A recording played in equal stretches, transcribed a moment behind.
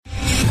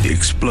The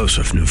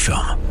explosive new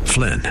film,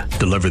 Flynn,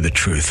 deliver the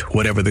truth,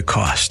 whatever the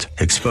cost,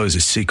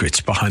 exposes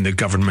secrets behind the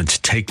government's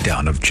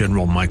takedown of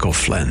General Michael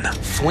Flynn.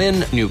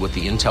 Flynn knew what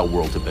the intel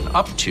world had been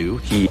up to.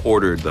 He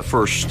ordered the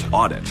first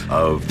audit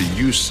of the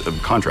use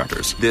of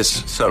contractors.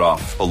 This set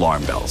off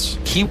alarm bells.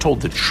 He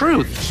told the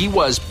truth. He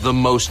was the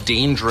most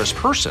dangerous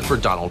person for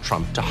Donald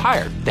Trump to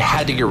hire. They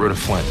had to get rid of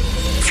Flynn.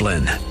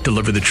 Flynn,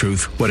 deliver the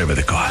truth, whatever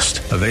the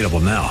cost. Available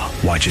now.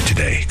 Watch it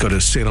today. Go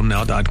to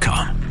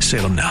salemnow.com.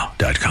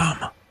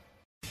 salemnow.com.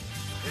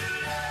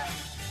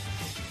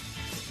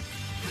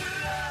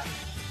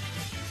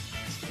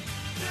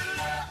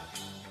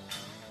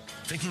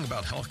 Thinking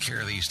about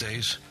healthcare these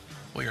days?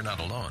 Well, you're not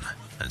alone.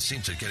 And it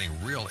seems that getting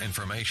real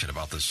information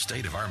about the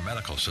state of our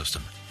medical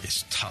system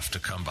is tough to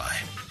come by.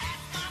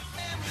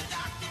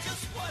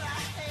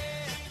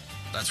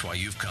 That's why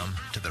you've come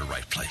to the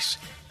right place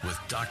with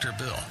Dr.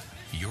 Bill,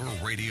 your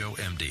radio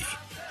MD.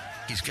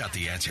 He's got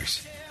the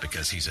answers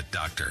because he's a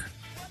doctor.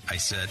 I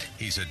said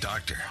he's a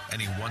doctor, and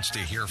he wants to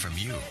hear from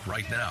you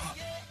right now.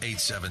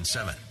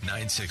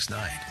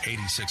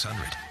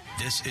 877-969-8600.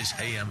 This is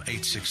AM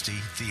 860,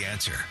 The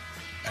Answer.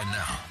 And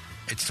now,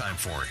 it's time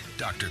for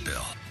Dr.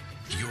 Bill,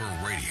 your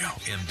radio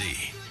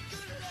MD.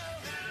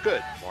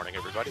 Good morning,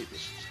 everybody.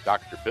 This is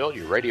Dr. Bill,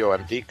 your radio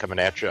MD, coming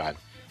at you on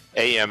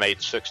AM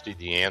 860,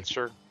 The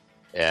Answer.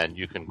 And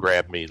you can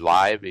grab me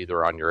live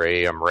either on your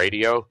AM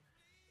radio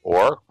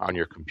or on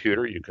your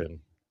computer. You can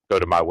go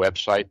to my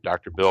website,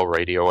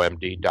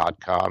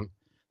 drbillradiomd.com.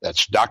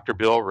 That's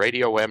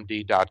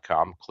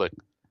drbillradiomd.com. Click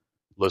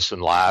listen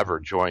live or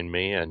join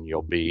me, and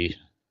you'll be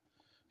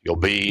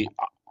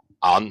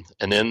on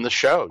and in the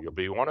show. You'll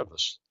be one of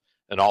us.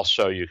 And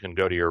also you can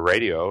go to your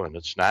radio, and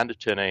it's 9 to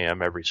 10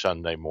 a.m. every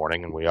Sunday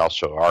morning, and we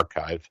also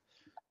archive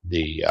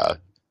the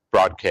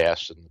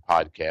broadcasts and the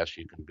podcast.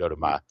 You can go to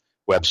my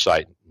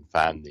website and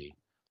find the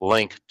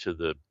link to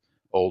the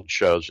old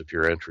shows if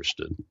you're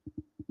interested.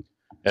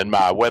 And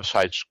my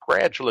website's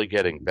gradually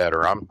getting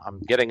better. I'm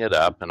getting it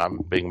up, and I'm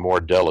being more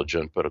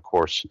diligent. But, of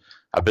course,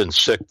 I've been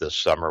sick this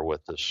summer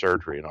with the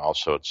surgery, and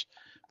also it's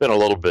been a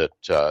little bit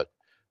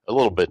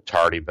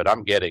tardy, but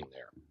I'm getting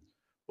there.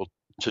 Well,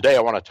 today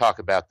I want to talk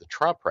about the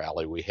Trump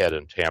rally we had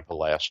in Tampa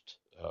last,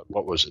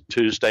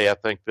 Tuesday, I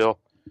think, Bill?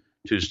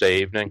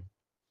 Tuesday evening.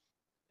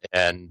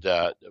 And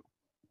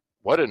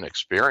what an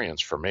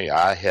experience for me.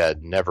 I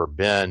had never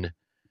been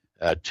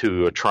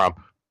to a Trump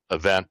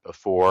event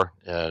before,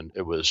 and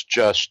it was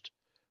just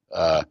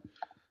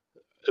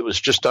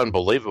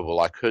unbelievable.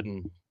 I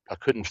couldn't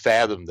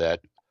fathom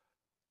that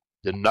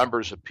the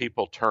numbers of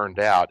people turned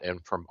out,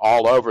 and from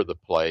all over the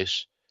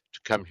place to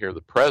come hear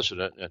the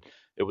president. And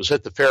it was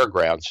at the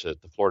fairgrounds,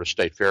 at the Florida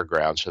State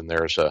Fairgrounds, and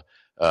there's an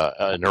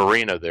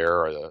arena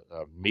there, a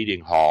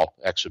meeting hall,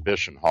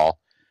 exhibition hall,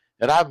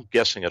 and I'm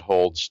guessing it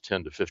holds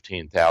 10 to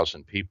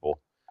 15,000 people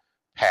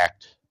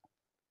packed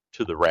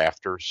to the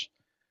rafters.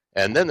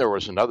 And then there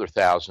was another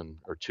 1,000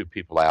 or two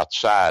people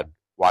outside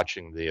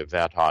watching the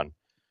event on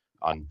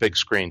big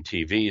screen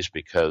TVs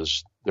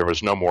because there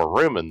was no more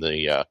room in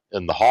the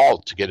hall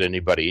to get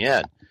anybody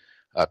in.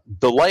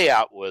 The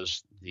layout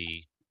was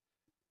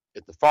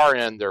at the far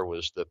end there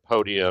was the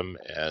podium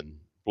and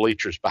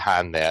bleachers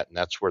behind that, and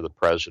that's where the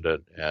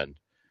president and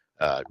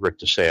Ron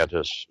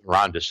DeSantis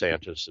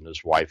and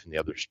his wife and the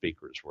other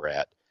speakers were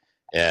at.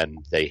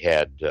 And they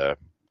had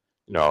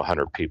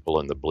 100 people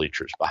in the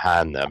bleachers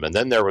behind them. And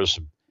then there was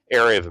an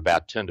area of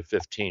about 10 to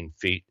 15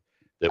 feet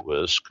that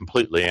was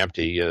completely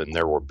empty, and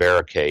there were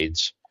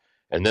barricades.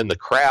 And then the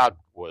crowd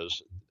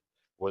was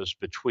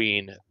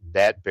between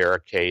that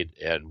barricade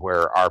and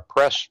where our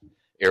press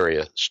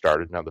area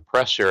started. Now, the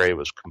press area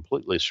was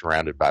completely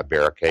surrounded by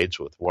barricades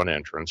with one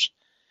entrance.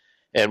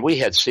 And we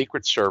had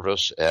Secret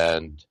Service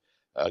and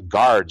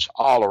guards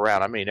all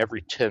around. I mean,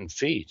 every 10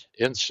 feet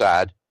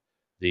inside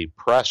the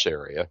press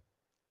area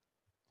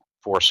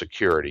for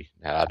security.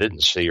 Now, I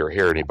didn't see or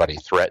hear anybody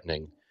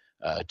threatening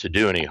to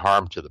do any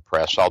harm to the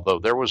press, although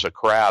there was a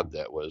crowd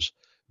that was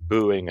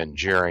booing and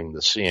jeering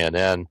the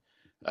CNN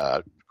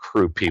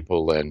crew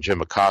people and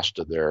Jim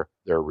Acosta, their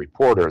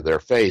reporter, their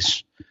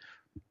face.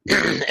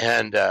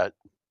 And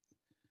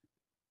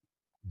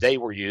they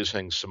were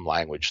using some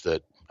language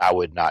that I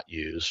would not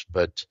use,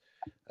 but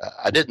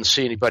I didn't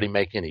see anybody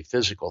make any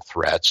physical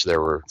threats.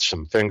 There were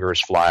some fingers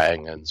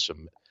flying and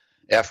some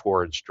F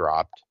words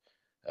dropped,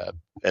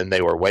 and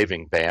they were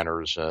waving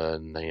banners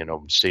and,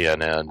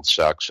 CNN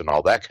sucks and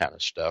all that kind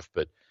of stuff.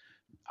 But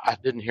I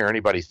didn't hear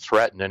anybody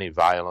threaten any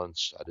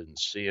violence. I didn't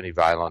see any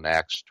violent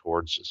acts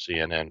towards the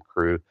CNN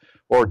crew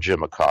or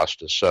Jim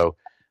Acosta. So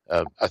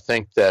I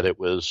think that it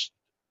was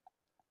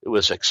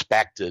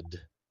expected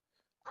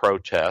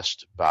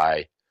protest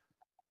by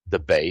the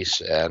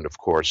base, and of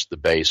course the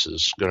base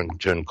is going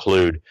to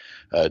include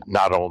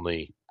not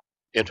only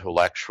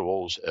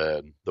intellectuals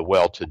and the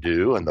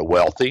well-to-do and the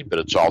wealthy, but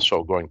it's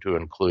also going to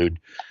include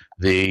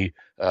the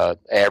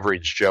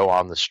average Joe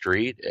on the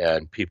street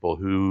and people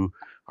who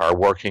are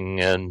working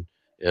in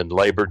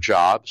labor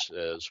jobs,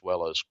 as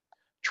well as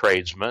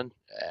tradesmen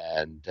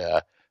and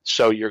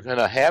So you're going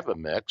to have a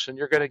mix, and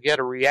you're going to get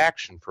a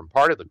reaction from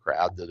part of the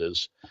crowd that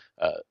is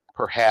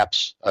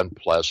perhaps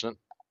unpleasant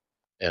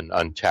and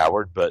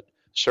untowered, but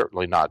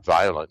certainly not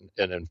violent.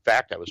 And in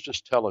fact, I was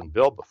just telling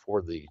Bill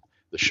before the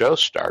show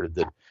started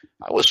that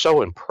I was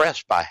so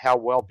impressed by how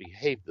well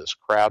behaved this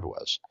crowd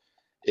was.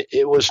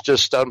 It was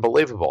just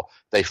unbelievable.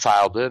 They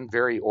filed in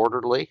very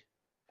orderly,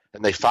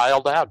 and they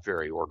filed out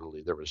very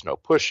orderly. There was no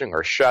pushing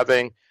or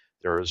shoving.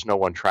 There was no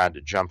one trying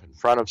to jump in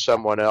front of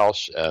someone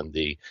else, and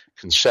the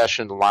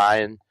concession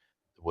line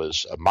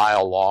was a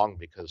mile long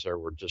because there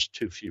were just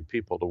too few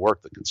people to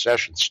work the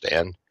concession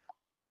stand.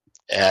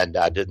 And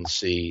I didn't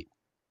see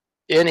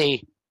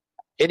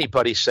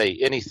anybody say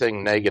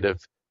anything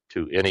negative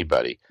to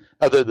anybody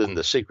other than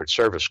the Secret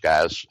Service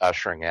guys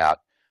ushering out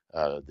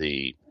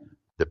the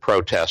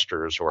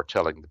protesters or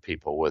telling the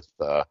people with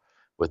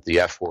the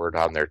F word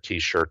on their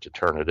T-shirt to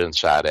turn it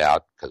inside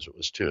out because it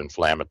was too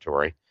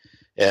inflammatory.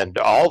 And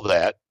all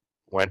that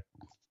went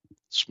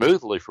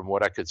smoothly from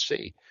what I could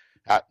see.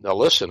 Now,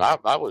 listen, I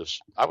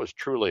was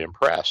truly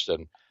impressed.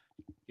 And,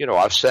 you know,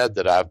 I've said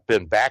that I've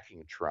been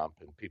backing Trump,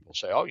 and people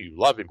say, oh, you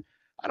love him.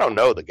 I don't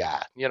know the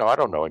guy. You know, I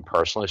don't know him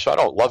personally, so I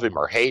don't love him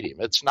or hate him.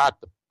 It's not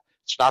the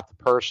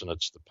person,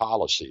 it's the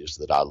policies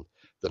that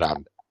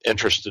I'm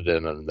interested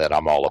in and that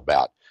I'm all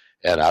about.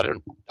 And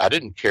I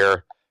didn't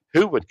care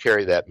who would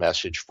carry that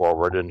message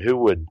forward and who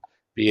would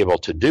be able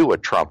to do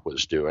what Trump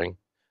was doing.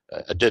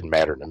 It didn't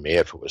matter to me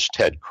if it was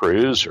Ted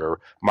Cruz or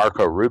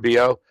Marco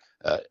Rubio.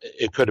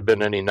 It could have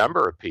been any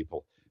number of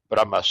people. But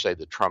I must say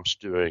that Trump's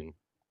doing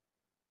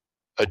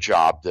a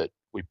job that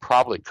we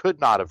probably could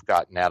not have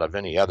gotten out of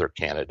any other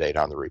candidate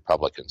on the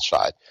Republican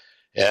side.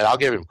 And I'll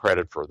give him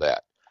credit for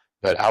that.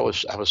 But I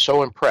was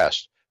so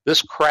impressed.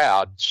 This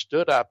crowd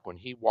stood up when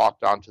he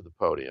walked onto the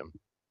podium,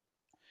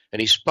 and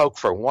he spoke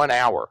for 1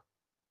 hour.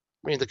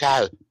 I mean, the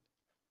guy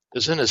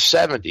is in his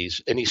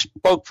 70s, and he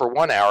spoke for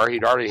 1 hour.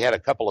 He'd already had a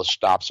couple of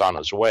stops on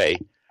his way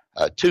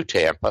to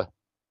Tampa.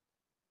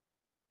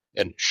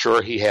 And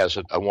sure, he has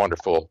a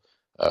wonderful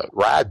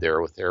ride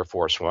there with Air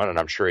Force One, and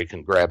I'm sure he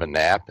can grab a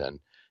nap, and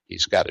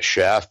he's got a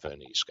chef,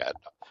 and he's got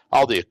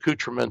all the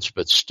accoutrements,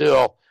 but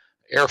still,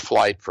 air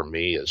flight for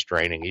me is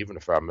draining, even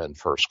if I'm in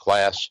first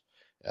class.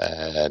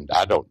 And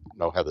I don't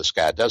know how this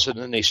guy does it.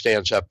 And he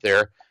stands up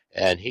there,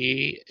 and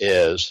he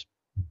is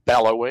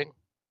bellowing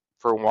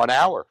for 1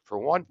 hour. For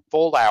 1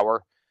 full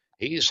hour,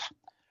 he's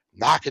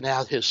knocking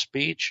out his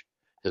speech,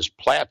 his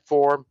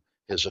platform,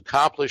 his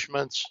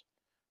accomplishments.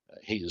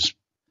 He's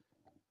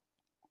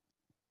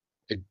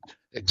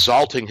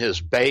exalting his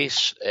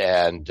base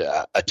and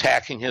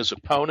attacking his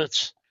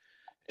opponents.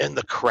 And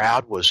the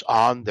crowd was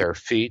on their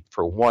feet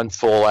for 1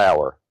 full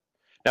hour.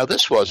 Now,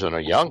 this wasn't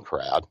a young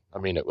crowd. I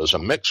mean, it was a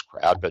mixed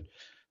crowd, but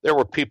there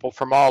were people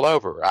from all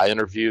over. I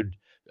interviewed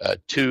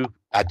 2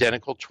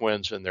 identical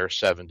twins in their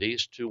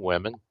 70s, 2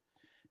 women,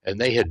 and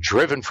they had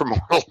driven from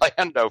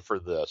Orlando for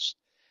this.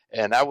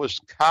 And I was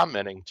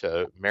commenting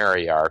to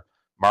Mary, our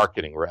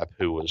marketing rep,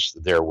 who was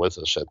there with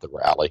us at the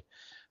rally.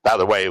 By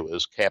the way, it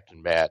was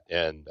Captain Matt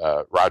and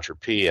Roger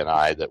P. and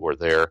I that were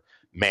there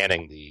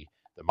manning the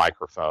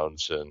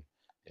microphones and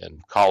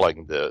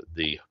calling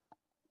the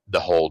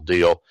whole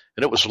deal.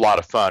 And it was a lot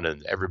of fun,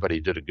 and everybody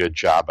did a good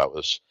job. I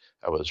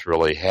was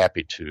really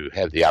happy to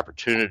have the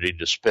opportunity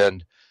to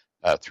spend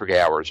 3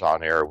 hours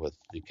on air with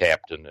the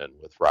captain and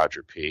with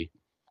Roger P.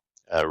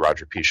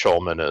 Roger P.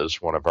 Schulman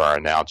is one of our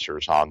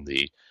announcers on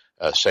the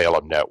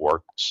Salem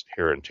networks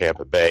here in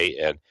Tampa Bay,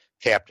 and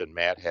Captain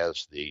Matt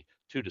has the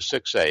 2 to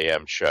 6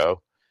 a.m.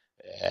 show,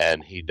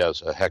 and he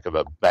does a heck of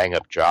a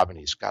bang-up job, and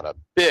he's got a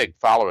big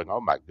following.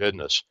 Oh, my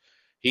goodness.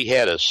 He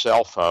had his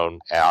cell phone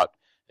out,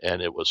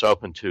 and it was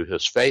open to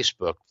his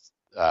Facebook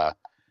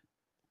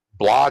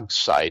blog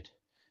site,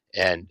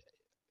 and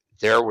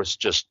there was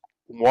just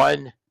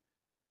one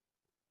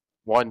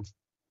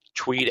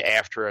tweet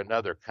after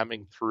another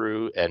coming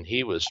through, and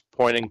he was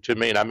pointing to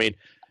me, and I mean,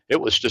 it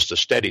was just a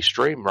steady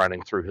stream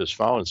running through his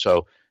phone.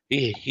 So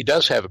he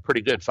does have a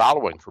pretty good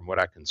following from what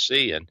I can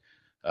see, and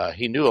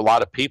he knew a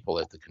lot of people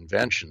at the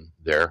convention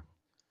there.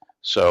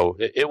 So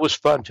it was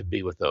fun to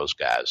be with those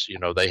guys. You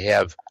know, they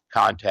have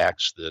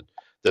contacts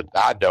that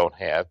I don't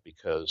have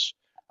because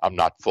I'm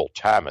not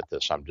full-time at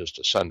this. I'm just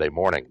a Sunday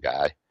morning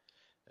guy.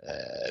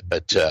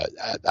 But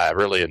I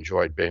really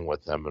enjoyed being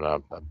with them, and I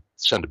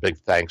send a big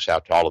thanks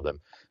out to all of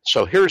them.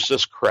 So here's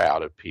this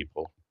crowd of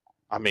people.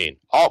 I mean,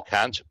 all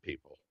kinds of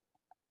people,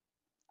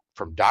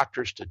 from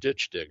doctors to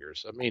ditch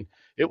diggers. I mean,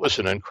 it was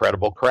an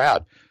incredible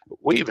crowd.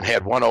 We even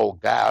had one old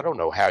guy. I don't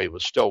know how he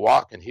was still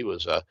walking. He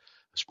was a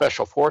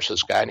Special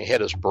Forces guy, and he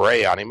had his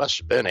beret on. He must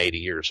have been 80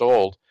 years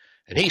old.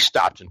 And he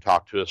stopped and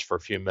talked to us for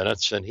a few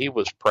minutes, and he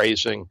was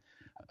praising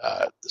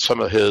some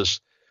of his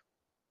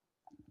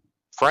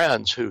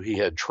friends who he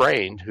had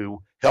trained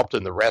who helped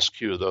in the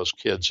rescue of those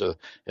kids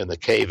in the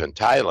cave in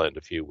Thailand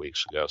a few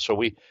weeks ago. So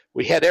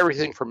we had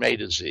everything from A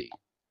to Z.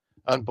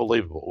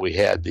 Unbelievable. We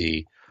had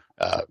the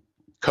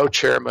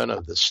co-chairman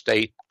of the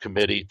state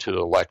committee to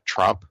elect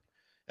Trump,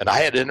 and I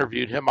had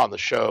interviewed him on the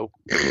show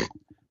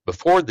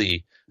before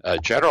the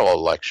general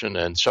election.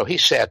 And so he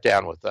sat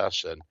down with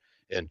us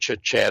and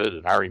chit-chatted,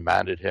 and I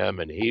reminded him,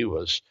 and he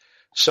was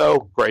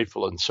so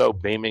grateful and so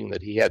beaming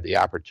that he had the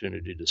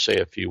opportunity to say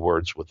a few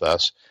words with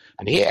us.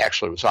 And he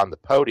actually was on the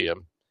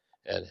podium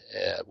and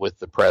with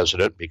the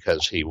president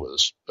because he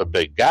was a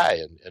big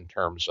guy in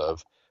terms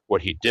of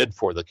what he did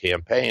for the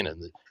campaign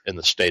in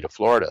the state of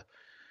Florida.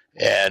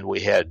 And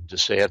we had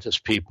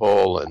DeSantis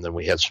people, and then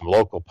we had some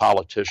local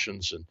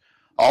politicians, and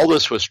all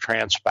this was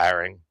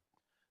transpiring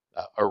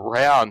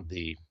around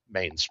the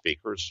main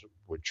speakers,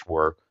 which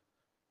were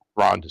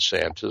Ron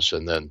DeSantis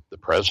and then the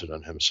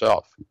president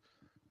himself.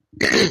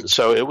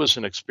 So it was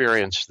an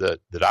experience that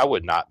I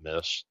would not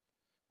miss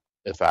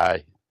if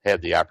I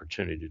had the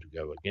opportunity to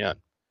go again.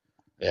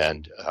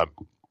 And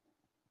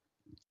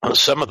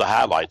some of the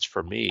highlights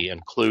for me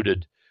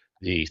included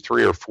the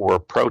 3 or 4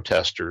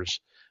 protesters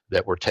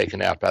that were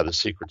taken out by the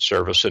Secret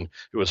Service. And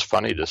it was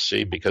funny to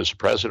see because the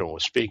president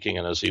was speaking,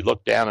 and as he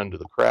looked down into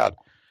the crowd,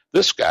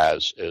 this guy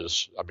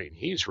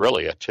he's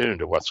really attuned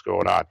to what's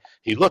going on.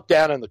 He looked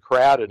down in the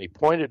crowd and he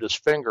pointed his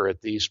finger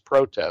at these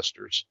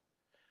protesters.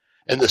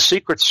 And the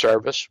Secret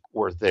Service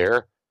were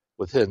there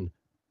within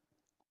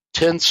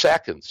 10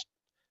 seconds,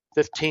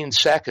 15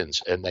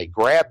 seconds, and they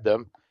grabbed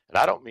them. And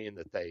I don't mean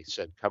that they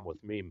said, "Come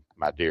with me,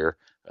 my dear.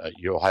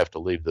 You'll have to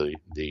leave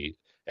the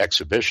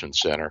exhibition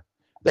center."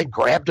 They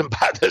grabbed them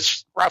by the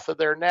scruff of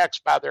their necks,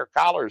 by their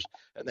collars,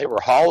 and they were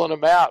hauling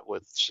them out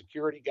with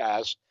security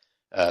guys.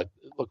 It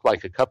looked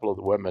like a couple of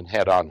the women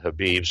had on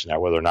hijabs. Now,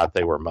 whether or not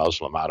they were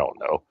Muslim, I don't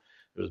know.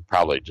 It was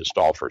probably just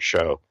all for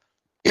show.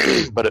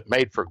 But it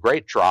made for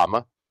great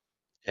drama,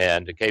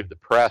 and it gave the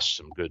press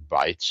some good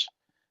bites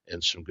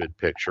and some good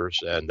pictures.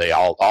 And they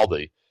all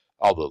the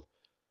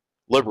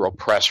liberal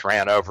press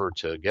ran over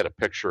to get a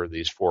picture of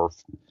these 3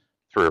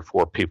 or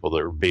 4 people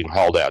that were being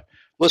hauled out.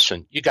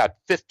 Listen, you got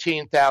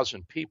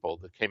 15,000 people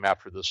that came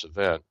out for this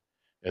event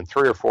and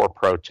 3 or 4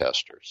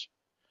 protesters.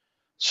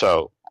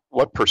 So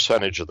what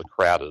percentage of the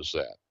crowd is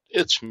that?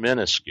 It's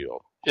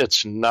minuscule.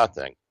 It's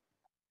nothing.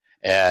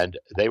 And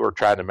they were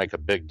trying to make a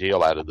big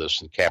deal out of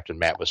this. And Captain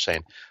Matt was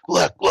saying,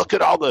 look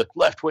at all the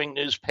left-wing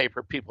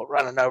newspaper people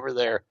running over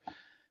there.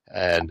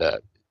 And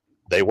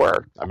they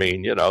were. I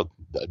mean,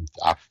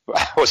 I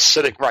was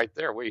sitting right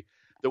there.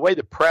 The way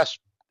the press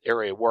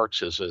area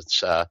works is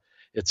it's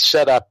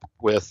set up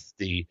with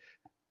the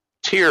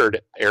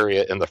tiered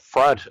area in the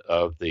front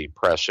of the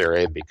press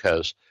area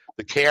because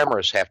the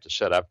cameras have to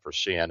set up for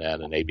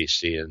CNN and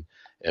ABC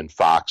and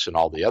Fox and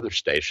all the other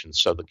stations.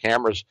 So the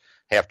cameras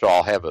have to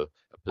all have a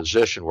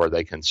position where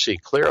they can see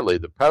clearly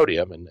the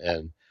podium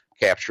and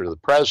capture the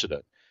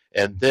president.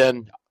 And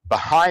then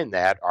behind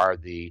that are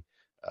the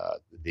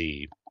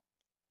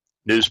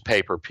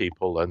newspaper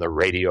people and the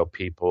radio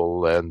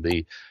people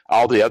and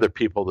all the other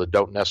people that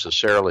don't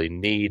necessarily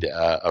need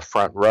a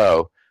front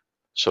row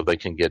so they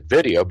can get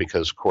video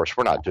because, of course,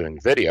 we're not doing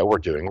video, we're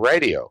doing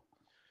radio.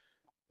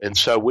 And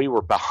so we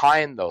were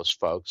behind those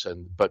folks,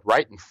 but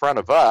right in front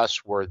of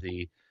us were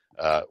the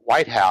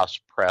White House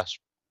press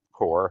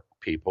corps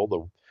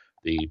people,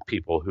 the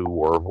people who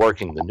were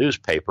working the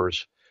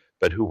newspapers,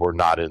 but who were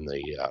not in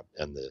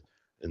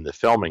the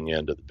filming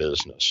end of the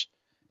business.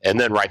 And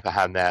then right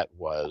behind that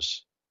were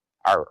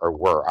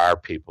our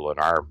people and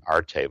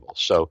our table.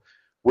 So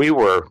we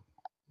were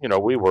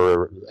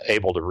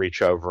able to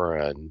reach over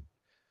and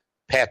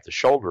pat the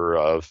shoulder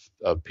of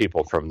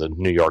people from the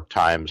New York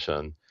Times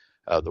and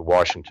the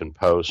Washington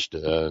Post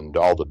and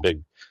all the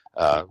big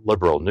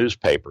liberal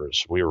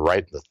newspapers. We were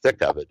right in the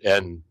thick of it.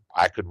 And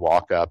I could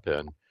walk up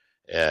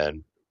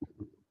and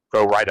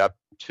go right up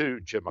to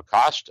Jim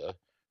Acosta,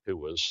 who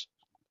was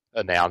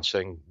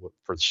announcing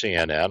for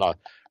CNN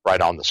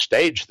right on the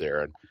stage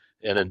there.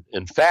 And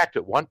in fact,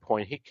 at one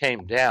point, he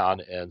came down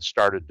and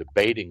started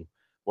debating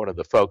one of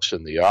the folks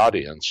in the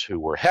audience who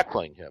were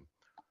heckling him.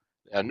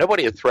 And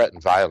nobody had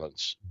threatened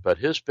violence, but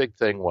his big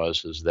thing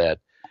is that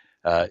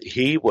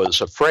he was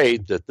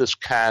afraid that this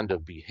kind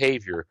of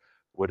behavior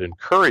would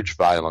encourage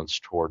violence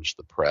towards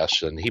the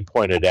press. And he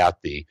pointed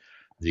out the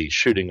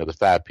shooting of the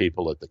 5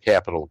 people at the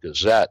Capitol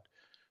Gazette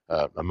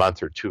a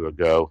month or 2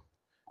 ago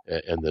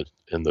in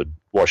the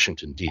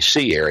Washington,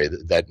 D.C. area.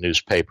 That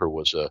newspaper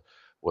was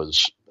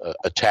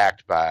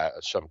attacked by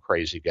some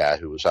crazy guy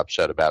who was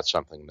upset about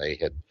something they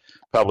had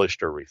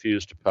published or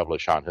refused to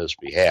publish on his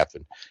behalf.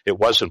 And it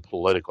wasn't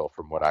political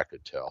from what I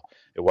could tell.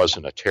 It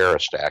wasn't a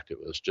terrorist act.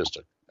 It was just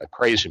a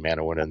crazy man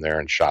who went in there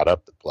and shot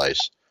up the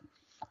place.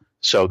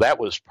 So that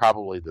was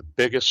probably the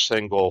biggest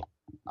single,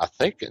 I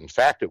think, in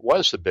fact, it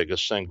was the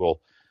biggest single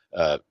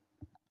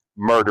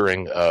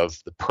murdering of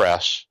the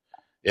press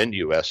in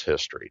U.S.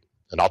 history.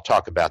 And I'll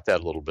talk about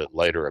that a little bit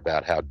later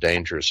about how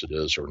dangerous it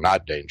is or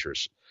not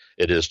dangerous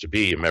it is to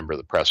be a member of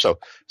the press.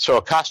 So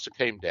Acosta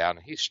came down,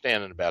 and he's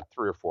standing about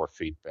 3 or 4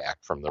 feet back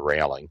from the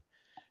railing.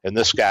 And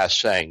this guy's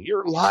saying,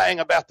 "You're lying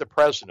about the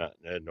president."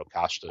 And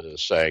Acosta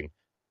is saying,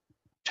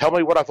 "Tell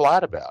me what I've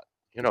lied about.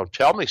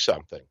 Tell me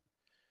something."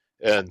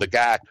 And the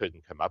guy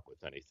couldn't come up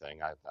with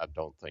anything. I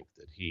don't think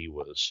that he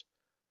was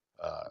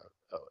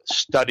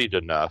studied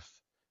enough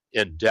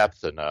in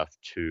depth enough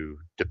to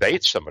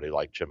debate somebody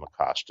like Jim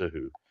Acosta,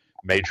 who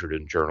majored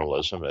in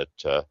journalism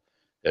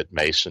at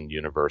Mason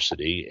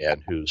University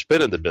and who's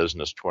been in the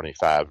business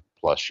 25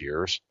 plus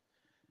years,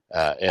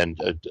 and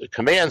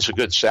commands a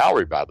good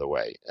salary, by the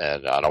way,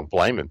 and I don't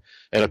blame him.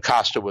 And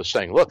Acosta was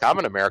saying, look, I'm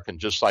an American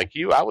just like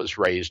you. I was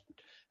raised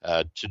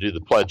to do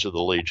the Pledge of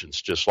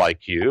Allegiance just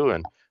like you,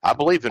 and I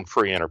believe in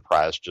free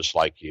enterprise just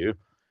like you.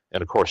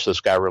 And, of course,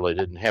 this guy really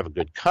didn't have a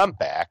good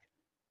comeback.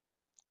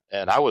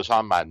 And I was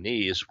on my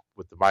knees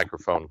with the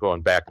microphone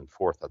going back and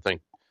forth. I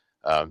think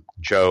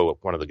Joe,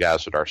 one of the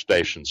guys at our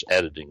station's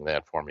editing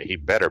that for me. He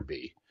better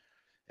be.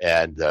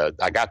 And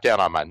I got down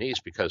on my knees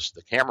because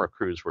the camera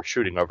crews were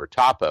shooting over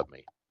top of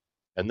me.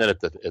 And then at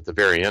the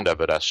very end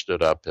of it, I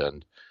stood up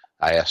and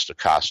I asked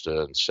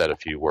Acosta and said a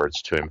few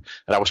words to him.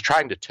 And I was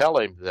trying to tell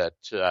him that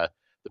the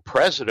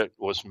president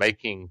was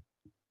making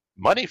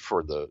money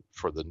for the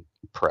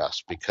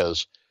press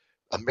because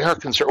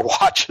Americans are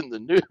watching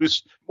the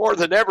news more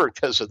than ever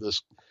because of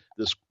this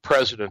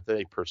president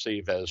they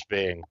perceive as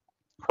being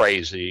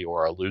crazy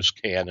or a loose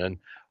cannon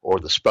or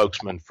the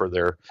spokesman for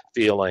their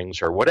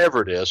feelings or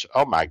whatever it is.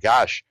 Oh my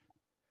gosh,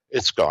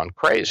 it's gone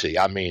crazy.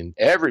 I mean,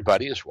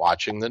 everybody is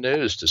watching the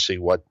news to see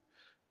what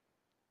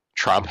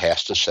Trump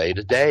has to say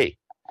today.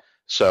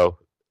 So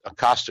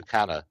Acosta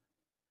kind of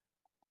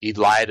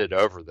elided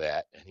over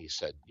that and he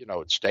said,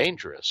 it's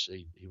dangerous.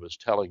 He was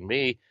telling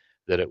me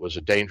that it was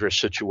a dangerous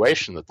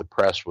situation, that the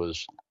press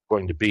was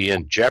going to be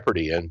in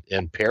jeopardy and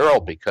in peril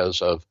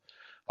because of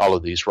all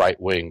of these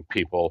right-wing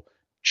people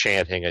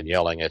chanting and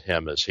yelling at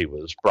him as he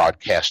was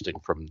broadcasting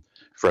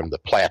from the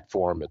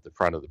platform at the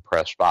front of the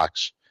press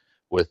box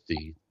with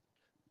the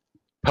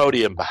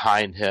podium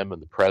behind him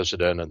and the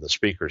president and the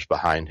speakers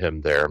behind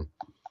him there.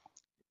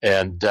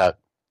 And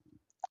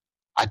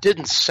I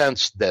didn't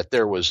sense that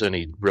there was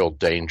any real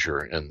danger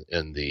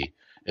in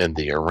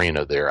the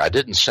arena there. I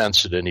didn't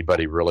sense that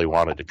anybody really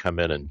wanted to come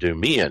in and do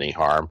me any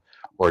harm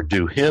or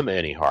do him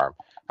any harm.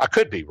 I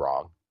could be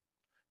wrong,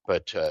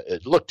 but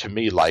it looked to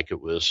me like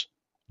it was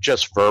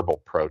just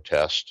verbal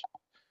protest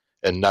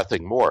and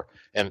nothing more.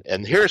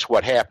 And here's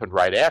what happened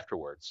right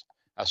afterwards.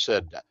 I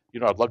said,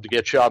 I'd love to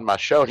get you on my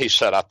show. And he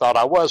said, I thought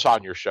I was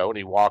on your show, and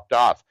he walked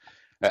off.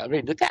 I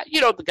mean, the guy,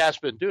 the guy's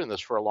been doing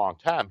this for a long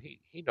time.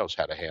 He knows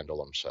how to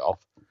handle himself.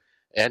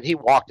 And he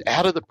walked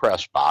out of the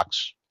press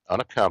box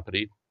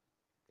unaccompanied.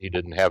 He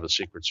didn't have a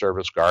Secret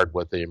Service guard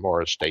with him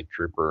or a state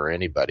trooper or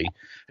anybody.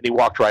 And he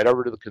walked right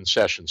over to the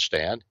concession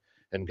stand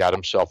and got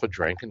himself a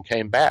drink and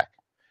came back.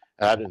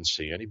 And I didn't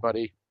see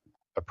anybody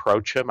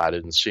approach him. I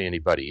didn't see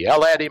anybody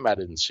yell at him. I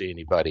didn't see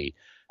anybody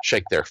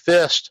shake their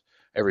fist.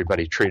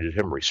 Everybody treated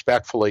him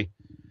respectfully.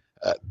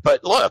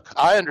 But look,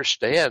 I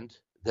understand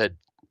that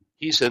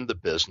he's in the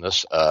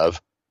business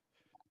of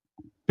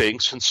being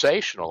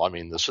sensational. I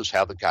mean, this is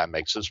how the guy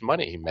makes his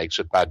money. He makes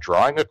it by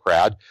drawing a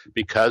crowd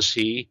because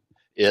he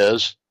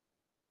is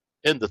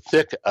in the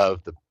thick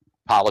of the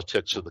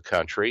politics of the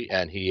country,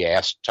 and he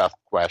asks tough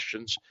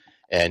questions,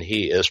 and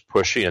he is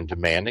pushy and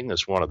demanding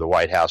as one of the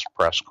White House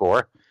press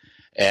corps.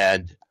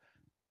 And,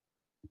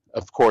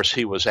 of course,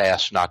 he was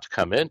asked not to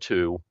come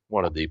into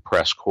one of the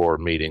press corps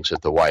meetings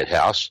at the White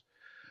House,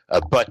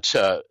 but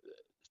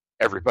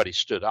everybody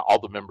stood up. All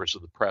the members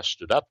of the press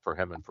stood up for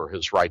him and for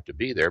his right to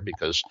be there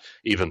because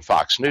even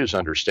Fox News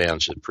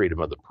understands that freedom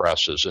of the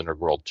press is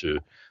integral to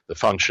the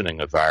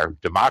functioning of our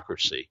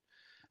democracy.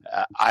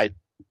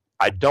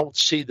 I don't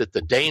see that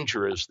the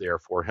danger is there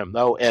for him,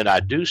 though, and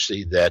I do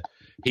see that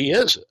he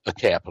is a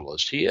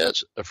capitalist. He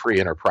is a free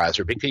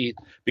enterpriser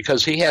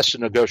because he has to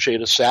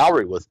negotiate a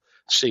salary with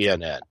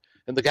CNN.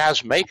 And the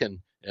guy's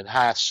making in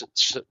high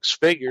six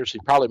figures.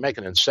 He's probably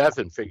making in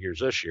seven figures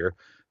this year.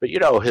 But,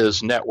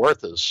 his net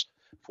worth is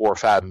 $4 or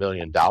 $5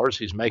 million.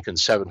 He's making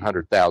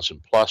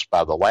 $700,000 plus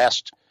by the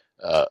last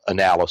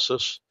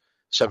analysis,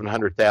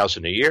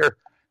 $700,000 a year.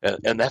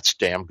 And that's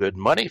damn good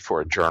money for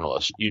a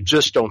journalist. You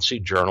just don't see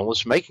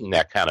journalists making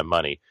that kind of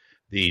money.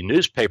 The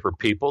newspaper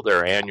people,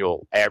 their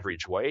annual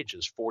average wage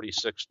is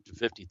 $46,000 to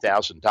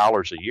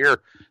 $50,000 a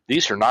year.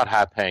 These are not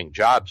high-paying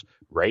jobs.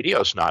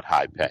 Radio's not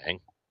high-paying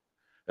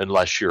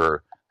unless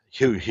you're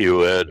Hugh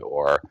Hewitt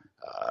or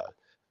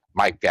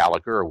Mike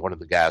Gallagher or one of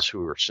the guys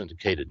who are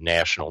syndicated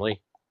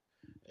nationally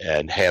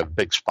and have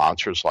big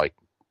sponsors like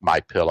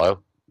MyPillow.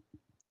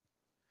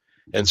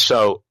 And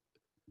so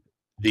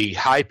the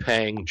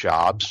high-paying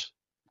jobs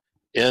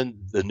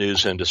in the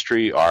news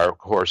industry are, of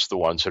course, the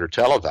ones that are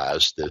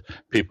televised, the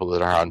people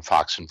that are on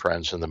Fox and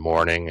Friends in the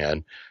morning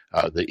and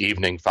the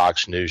evening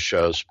Fox News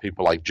shows,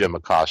 people like Jim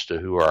Acosta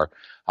who are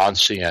on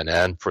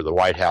CNN for the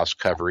White House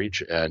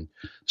coverage. And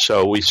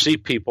so we see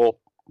people,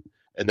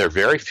 and they're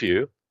very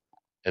few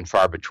and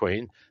far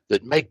between,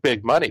 that make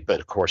big money.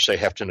 But, of course, they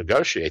have to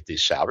negotiate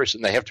these salaries,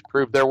 and they have to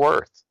prove their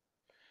worth.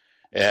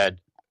 And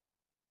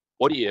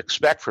what do you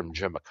expect from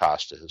Jim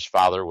Acosta? His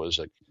father was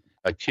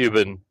a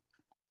Cuban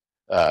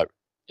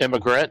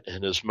immigrant,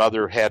 and his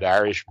mother had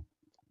Irish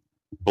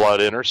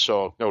blood in her,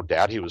 so no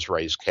doubt he was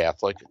raised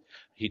Catholic.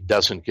 he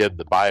doesn't give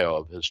the bio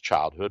of his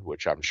childhood,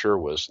 which I'm sure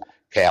was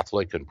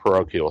Catholic and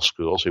parochial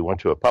schools. He went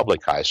to a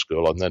public high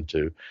school and then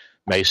to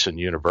Mason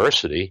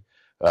University,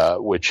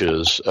 which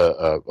is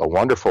a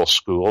wonderful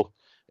school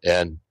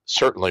and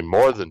certainly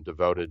more than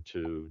devoted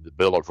to the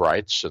Bill of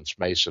Rights, since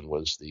Mason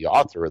was the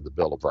author of the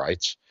Bill of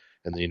Rights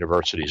and the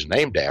university is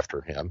named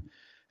after him.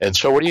 And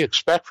so what do you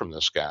expect from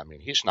this guy? I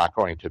mean, he's not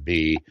going to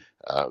be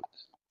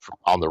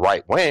on the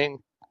right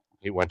wing.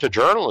 He went to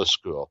journalist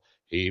school.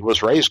 He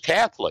was raised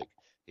Catholic.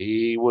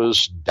 He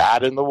was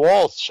dyed in the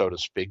wool, so to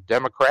speak,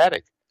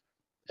 Democratic.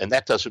 And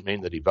that doesn't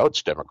mean that he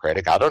votes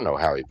Democratic. I don't know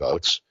how he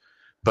votes.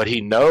 But he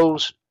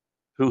knows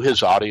who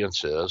his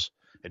audience is,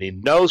 and he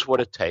knows what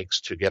it takes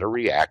to get a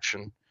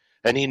reaction,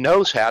 and he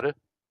knows how to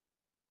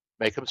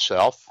make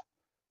himself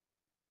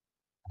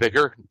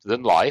bigger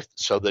than life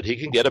so that he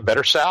can get a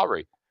better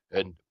salary.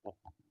 And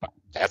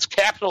that's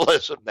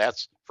capitalism.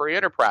 That's free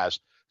enterprise.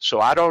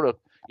 So I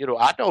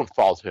don't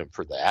fault him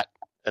for that.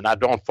 And I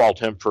don't fault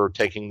him for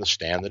taking the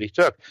stand that he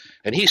took.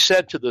 And he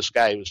said to this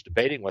guy he was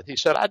debating with, he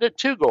said, I did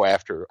too go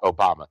after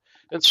Obama.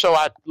 And so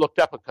I looked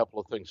up a couple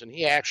of things, and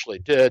he actually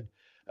did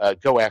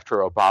go after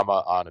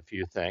Obama on a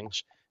few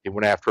things. He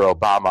went after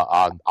Obama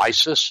on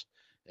ISIS,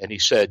 and he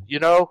said, you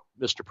know,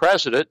 Mr.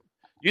 President,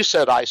 you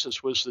said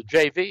ISIS was the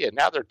JV, and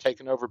now they're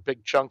taking over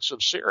big chunks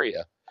of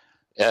Syria.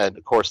 And,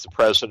 of course, the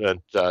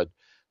president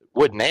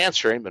wouldn't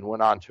answer him and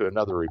went on to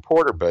another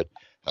reporter, but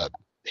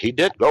he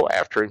did go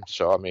after him.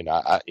 So, I mean,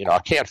 I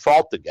can't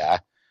fault the guy.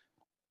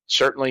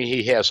 Certainly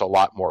he has a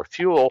lot more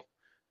fuel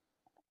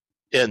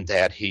in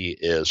that he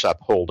is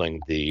upholding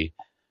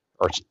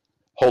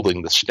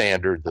holding the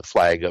standard, the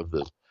flag of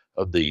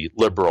the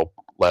liberal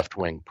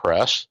left-wing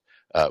press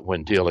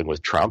when dealing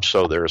with Trump.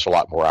 So there's a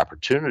lot more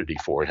opportunity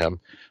for him.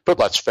 But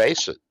let's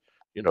face it,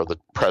 the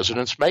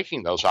president's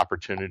making those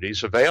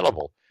opportunities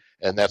available.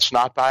 And that's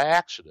not by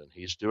accident.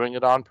 He's doing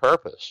it on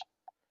purpose.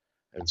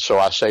 And so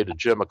I say to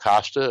Jim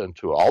Acosta and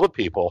to all the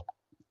people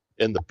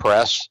in the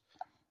press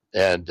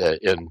and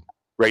in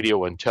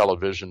radio and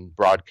television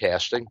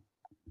broadcasting,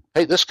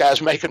 hey, this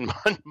guy's making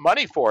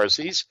money for us.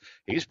 He's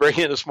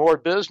bringing us more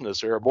business.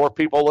 There are more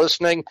people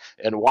listening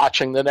and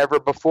watching than ever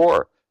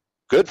before.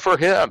 Good for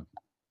him.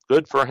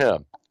 Good for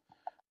him.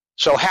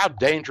 So how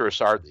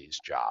dangerous are these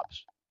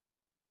jobs?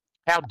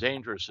 How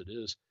dangerous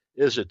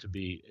is it to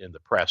be in the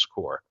press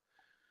corps?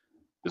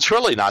 It's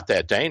really not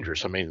that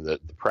dangerous. I mean, the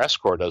press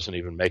corps doesn't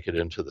even make it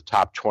into the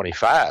top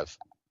 25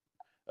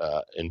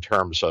 in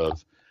terms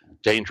of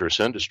dangerous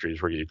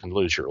industries where you can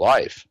lose your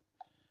life.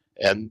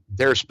 And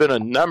there's been a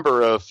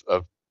number of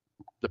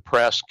the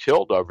press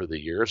killed over the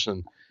years.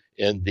 And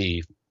in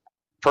the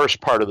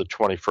first part of the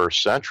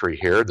 21st century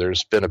here,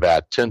 there's been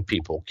about 10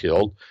 people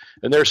killed.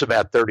 And there's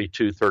about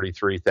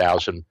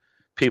 33,000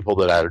 people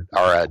that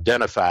are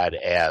identified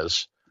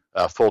as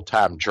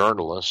full-time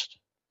journalists.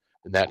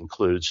 And that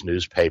includes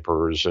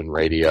newspapers and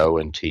radio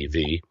and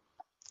TV.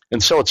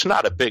 And so it's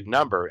not a big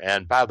number.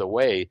 And by the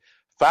way,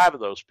 5 of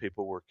those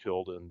people were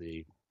killed in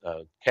the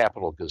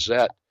Capitol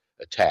Gazette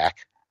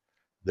attack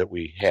that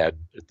we had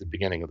at the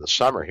beginning of the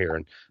summer here.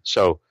 And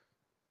so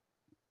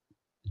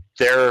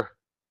they're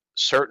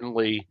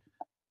certainly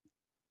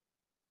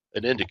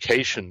an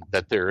indication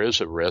that there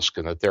is a risk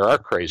and that there are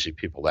crazy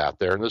people out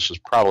there. And this is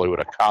probably what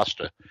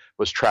Acosta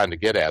was trying to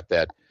get at,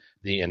 that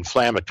the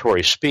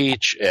inflammatory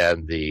speech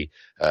and the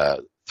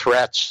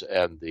threats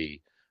and the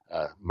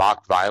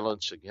mock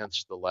violence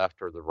against the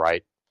left or the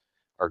right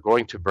are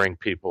going to bring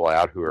people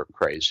out who are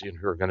crazy and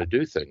who are going to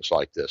do things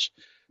like this.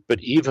 But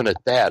even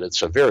at that,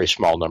 it's a very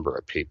small number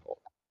of people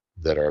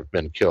that have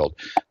been killed.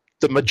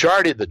 The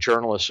majority of the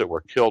journalists that were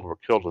killed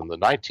in the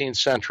 19th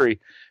century,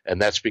 and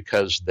that's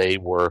because they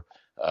were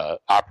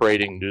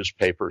operating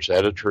newspapers,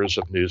 editors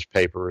of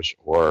newspapers,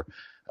 or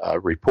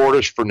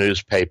reporters for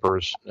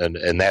newspapers,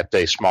 and that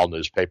day small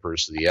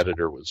newspapers, the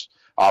editor was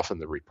often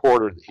the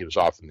reporter, he was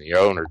often the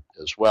owner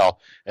as well,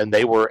 and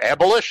they were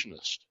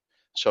abolitionists.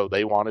 So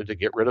they wanted to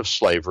get rid of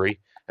slavery,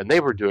 and they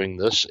were doing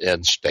this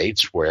in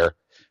states where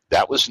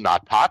that was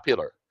not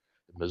popular.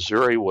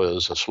 Missouri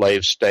was a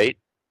slave state,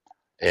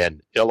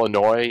 and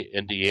Illinois,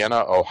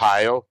 Indiana,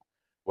 Ohio,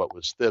 what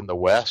was then the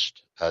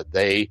West,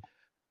 they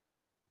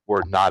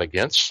were not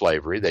against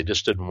slavery. They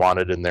just didn't want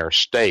it in their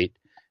state.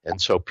 And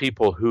so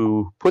people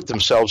who put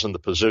themselves in the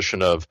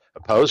position of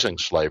opposing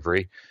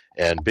slavery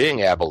and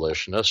being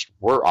abolitionists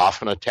were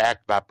often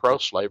attacked by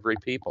pro-slavery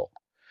people.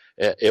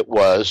 It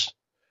was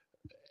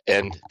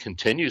and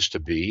continues to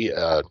be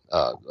a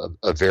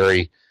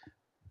very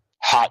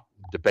hot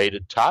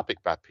debated topic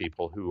by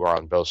people who are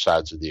on both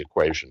sides of the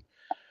equation.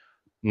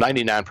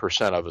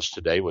 99% of us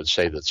today would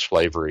say that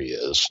slavery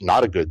is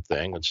not a good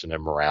thing. It's an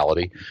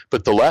immorality.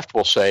 But the left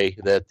will say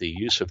that the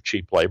use of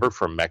cheap labor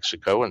from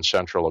Mexico and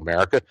Central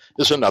America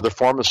is another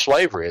form of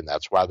slavery, and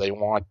that's why they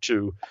want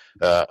to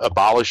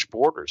abolish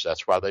borders.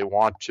 That's why they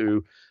want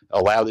to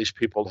allow these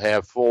people to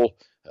have full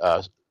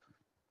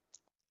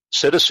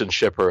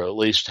citizenship, or at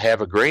least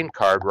have a green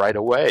card right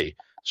away,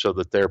 so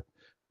that they're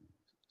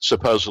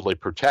supposedly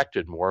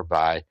protected more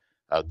by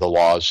the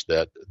laws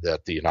that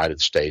the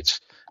United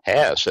States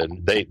has.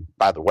 And they,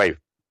 by the way,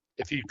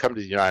 if you come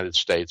to the United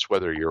States,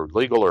 whether you're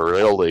legal or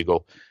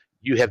illegal,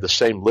 you have the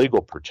same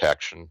legal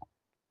protection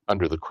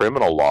under the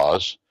criminal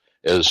laws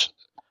as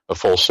a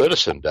full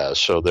citizen does.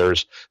 So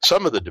there's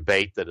some of the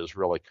debate that is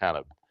really kind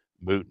of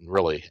moot and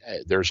really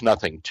there's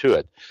nothing to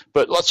it.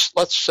 But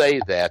let's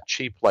say that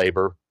cheap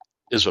labor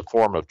is a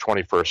form of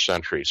 21st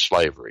century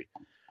slavery.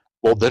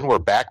 Well, then we're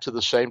back to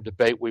the same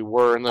debate we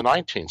were in the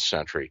 19th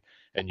century.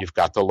 And you've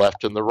got the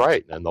left and the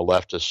right. And the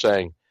left is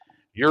saying,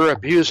 you're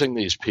abusing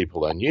these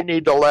people and you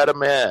need to let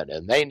them in.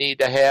 And they need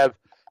to have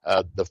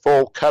the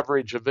full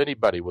coverage of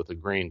anybody with a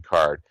green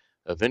card,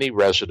 of any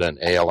resident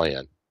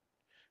alien.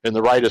 And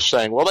the right is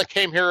saying, well, they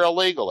came here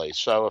illegally.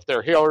 So if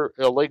they're here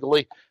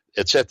illegally,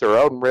 it's at their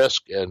own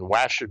risk. And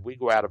why should we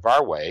go out of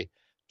our way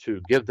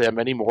to give them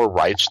any more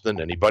rights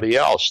than anybody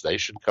else? They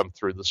should come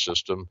through the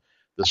system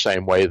the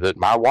same way that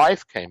my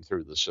wife came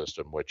through the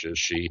system, which is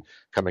she,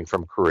 coming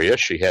from Korea,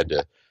 she had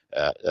to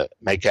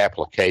make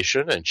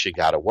application and she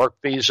got a work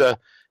visa.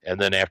 And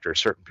then after a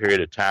certain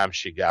period of time,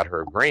 she got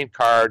her green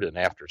card. And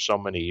after so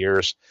many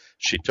years,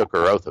 she took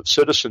her oath of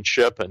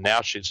citizenship and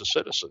now she's a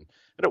citizen.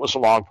 And it was a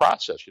long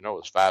process. You know,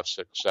 it was 5,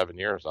 6, 7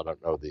 years. I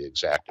don't know the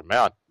exact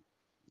amount.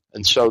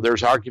 And so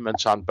there's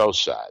arguments on both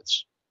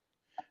sides.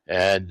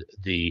 And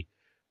the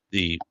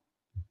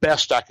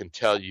best I can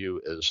tell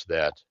you is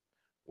that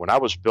when I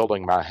was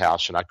building my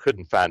house and I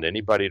couldn't find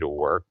anybody to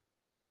work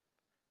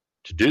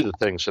to do the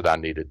things that I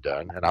needed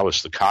done, and I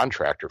was the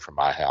contractor for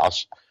my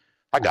house,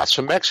 I got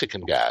some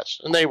Mexican guys,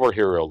 and they were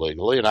here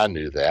illegally, and I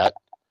knew that.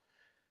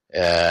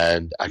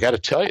 And I got to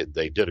tell you,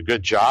 they did a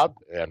good job,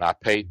 and I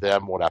paid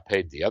them what I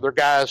paid the other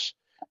guys,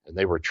 and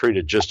they were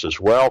treated just as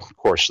well. Of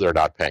course, they're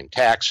not paying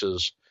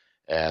taxes,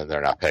 and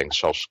they're not paying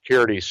Social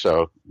Security,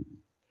 so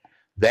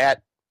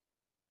that,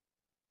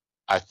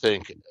 I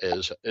think,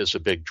 is a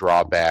big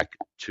drawback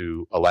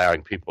to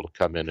allowing people to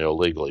come in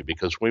illegally,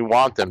 because we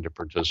want them to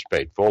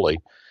participate fully,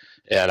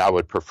 and I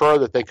would prefer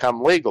that they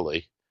come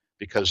legally,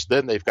 because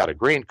then they've got a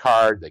green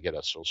card, they get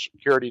a Social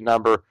Security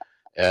number,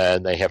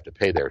 and they have to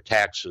pay their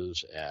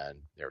taxes and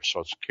their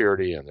Social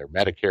Security and their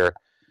Medicare.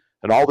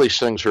 And all these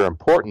things are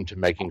important to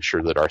making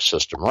sure that our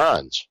system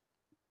runs.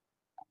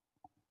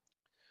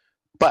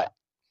 But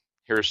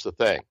here's the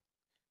thing.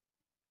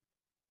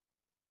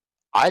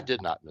 I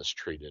did not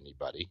mistreat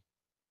anybody,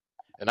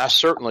 and I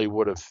certainly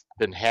would have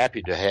been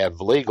happy to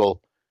have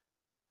legal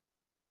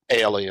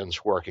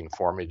aliens working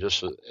for me,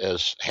 just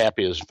as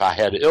happy as if I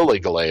had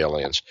illegal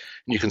aliens.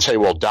 And you can say,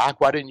 well,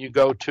 Doc, why didn't you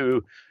go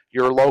to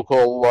your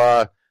local,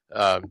 what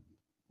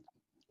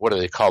do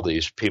they call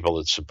these people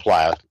that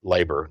supply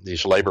labor,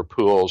 these labor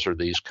pools or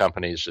these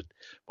companies that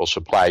will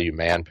supply you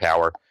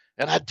manpower?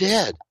 And I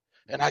did.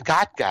 And I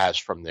got guys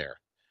from there.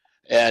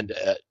 And,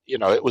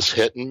 it was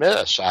hit and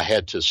miss. I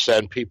had to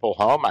send people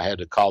home. I had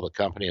to call the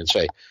company and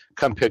say,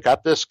 come pick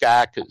up this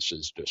guy because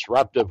it's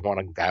disruptive.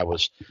 One guy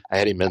I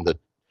had him in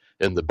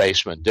the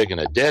basement digging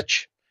a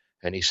ditch,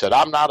 and he said,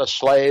 I'm not a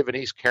slave, and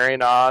he's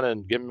carrying on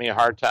and giving me a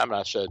hard time. And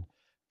I said,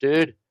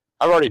 dude,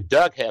 I've already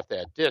dug half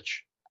that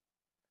ditch,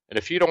 and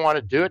if you don't want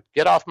to do it,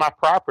 get off my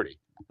property.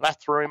 And I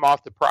threw him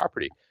off the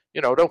property.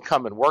 Don't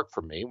come and work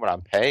for me when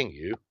I'm paying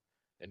you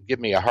and give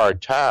me a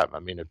hard time. I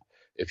mean,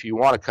 if you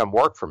want to come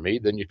work for me,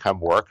 then you come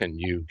work and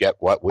you get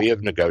what we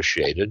have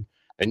negotiated,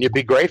 and you'd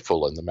be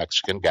grateful. And the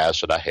Mexican guys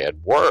that I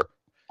had were.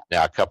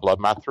 Now, a couple of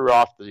them I threw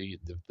off the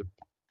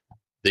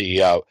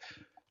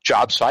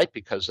job site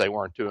because they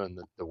weren't doing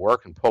the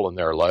work and pulling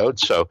their load.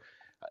 So,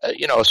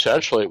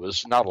 essentially it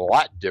was not a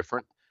lot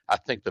different. I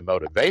think the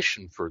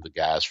motivation for the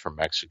guys from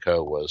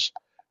Mexico was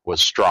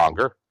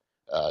stronger.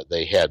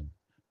 They had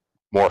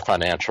more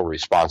financial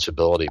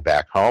responsibility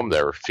back home.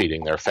 They were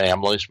feeding their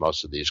families.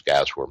 Most of these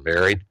guys were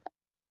married.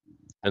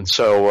 And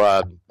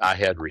so I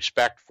had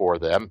respect for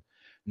them.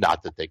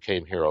 Not that they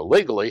came here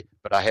illegally,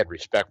 but I had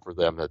respect for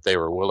them that they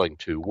were willing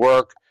to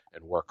work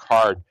and work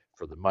hard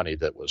for the money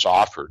that was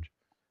offered.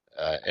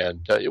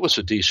 And it was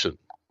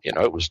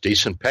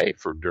decent pay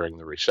for during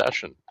the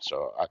recession.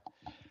 So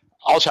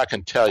all I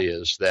can tell you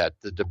is that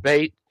the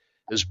debate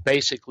is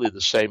basically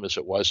the same as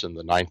it was in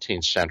the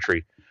 19th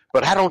century,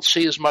 but I don't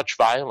see as much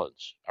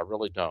violence. I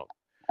really don't.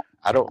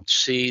 I don't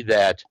see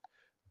that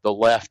the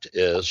left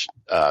is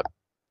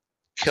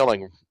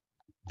killing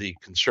the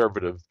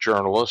conservative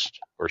journalists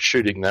or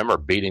shooting them or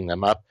beating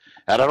them up.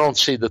 And I don't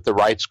see that the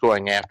right's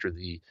going after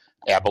the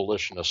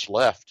abolitionist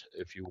left,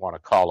 if you want to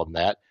call them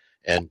that,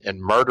 and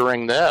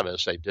murdering them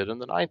as they did in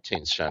the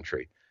 19th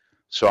century.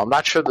 So I'm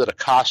not sure that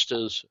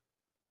Acosta's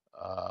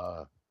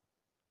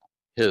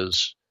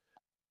his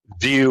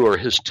view or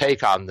his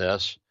take on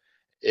this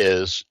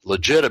is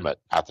legitimate.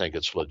 I think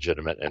it's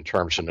legitimate in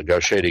terms of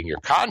negotiating your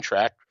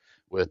contract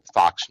with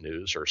Fox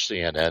News or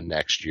CNN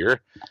next year,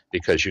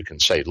 because you can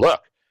say,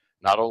 look,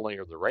 not only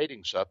are the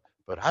ratings up,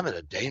 but I'm in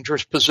a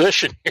dangerous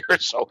position here.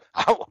 So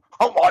I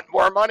want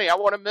more money. I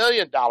want $1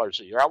 million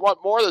a year. I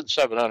want more than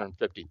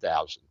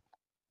 $750,000.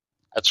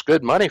 That's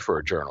good money for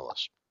a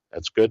journalist.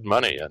 That's good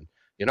money. And,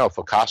 if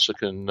Acosta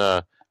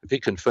if he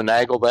can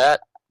finagle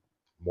that,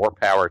 more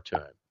power to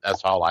him.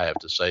 That's all I have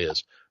to say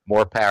is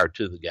more power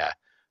to the guy.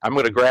 I'm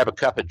going to grab a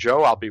cup of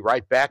Joe. I'll be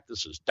right back.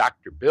 This is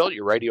Dr. Bill,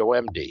 your Radio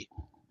MD.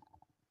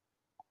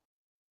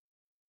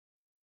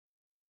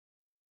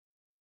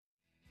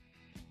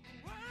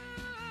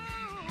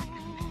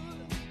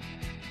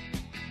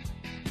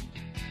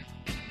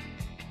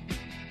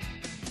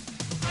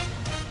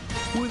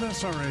 With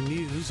SRN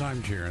News,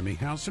 I'm Jeremy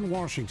House in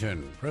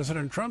Washington.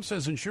 President Trump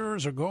says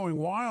insurers are going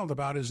wild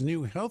about his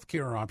new health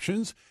care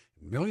options.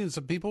 Millions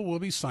of people will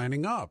be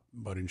signing up,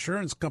 but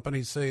insurance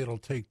companies say it'll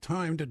take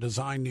time to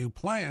design new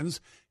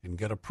plans and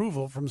get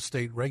approval from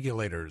state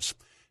regulators.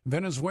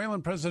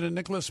 Venezuelan President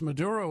Nicolas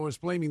Maduro is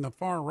blaming the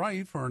far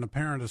right for an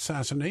apparent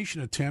assassination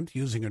attempt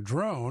using a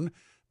drone.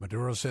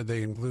 Maduro said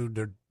they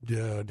include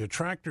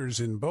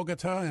detractors in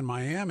Bogota and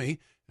Miami,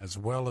 as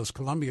well as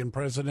Colombian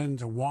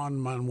President Juan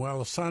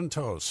Manuel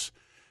Santos.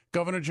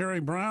 Governor Jerry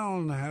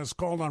Brown has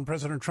called on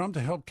President Trump to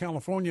help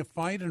California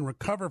fight and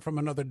recover from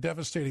another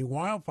devastating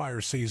wildfire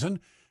season.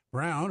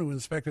 Brown, who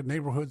inspected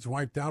neighborhoods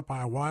wiped out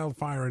by a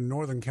wildfire in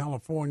Northern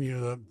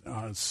California,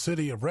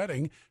 city of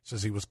Redding,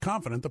 says he was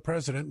confident the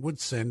president would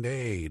send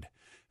aid.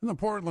 And the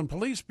Portland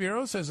Police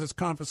Bureau says it's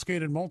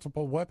confiscated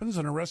multiple weapons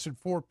and arrested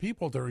 4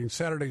 people during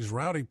Saturday's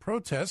rowdy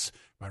protests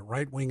by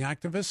right-wing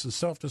activists and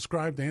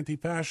self-described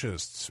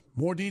anti-fascists.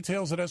 More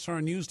details at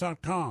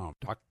srnews.com.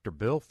 Dr.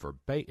 Bill for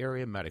Bay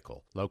Area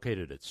Medical,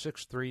 located at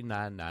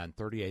 6399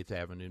 38th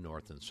Avenue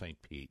North in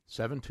St. Pete,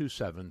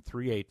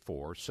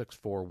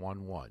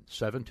 727-384-6411,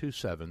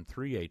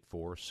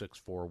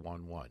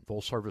 727-384-6411.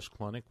 Full-service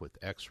clinic with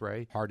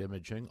x-ray, heart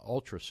imaging,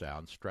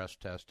 ultrasound, stress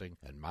testing,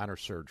 and minor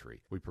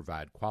surgery. We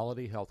provide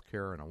quality health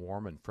care in a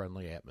warm and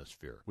friendly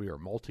atmosphere. We are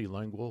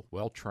multilingual,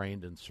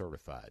 well-trained, and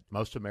certified.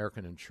 Most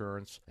American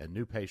insurance and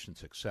new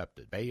patients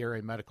accepted. Bay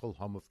Area Medical,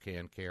 home of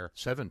Can Care,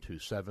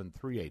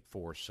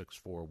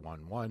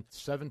 727-384-6411,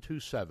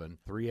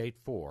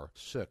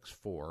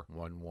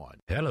 727-384-6411.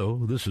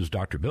 Hello, this is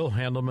Dr. Bill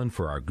Handelman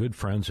for our good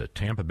friends at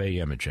Tampa Bay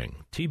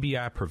Imaging.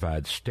 TBI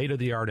provides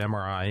state-of-the-art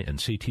MRI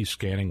and CT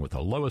scanning with the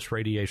lowest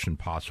radiation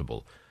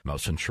possible.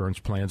 Most insurance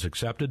plans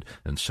accepted,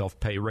 and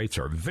self-pay rates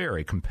are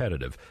very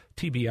competitive.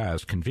 TBI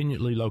is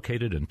conveniently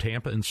located in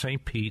Tampa and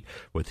St. Pete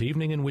with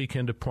evening and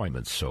weekend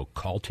appointments, so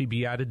call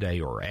TBI today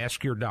or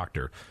ask your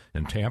doctor.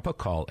 In Tampa,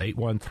 call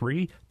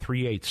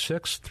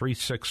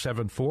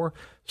 813-386-3674.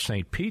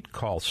 St. Pete,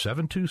 call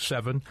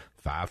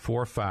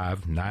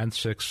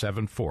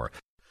 727-545-9674.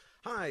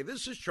 Hi,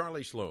 this is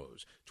Charlie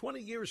Slows.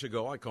 20 years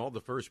ago, I called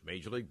the first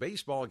Major League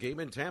Baseball game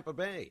in Tampa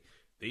Bay.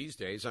 These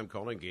days, I'm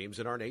calling games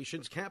in our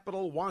nation's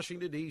capital,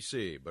 Washington,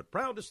 D.C., but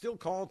proud to still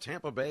call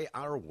Tampa Bay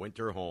our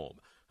winter home.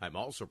 I'm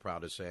also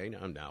proud of saying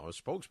I'm now a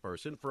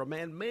spokesperson for a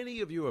man many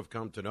of you have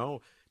come to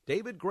know,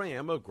 David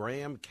Graham of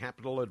Graham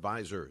Capital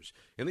Advisors.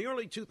 In the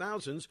early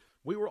 2000s,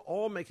 we were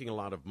all making a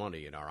lot of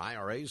money in our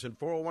IRAs and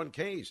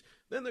 401ks.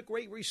 Then the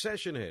Great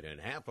Recession hit, and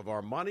half of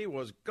our money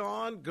was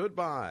gone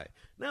goodbye.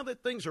 Now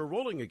that things are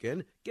rolling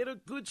again, get a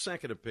good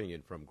second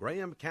opinion from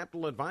Graham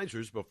Capital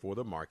Advisors before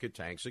the market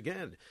tanks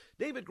again.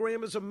 David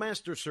Graham is a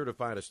master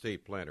certified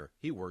estate planner.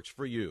 He works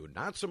for you,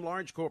 not some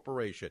large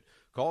corporation.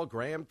 Call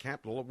Graham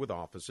Capital with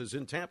offices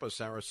in Tampa,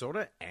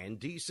 Sarasota, and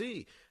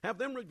D.C. Have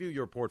them review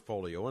your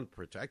portfolio and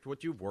protect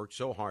what you've worked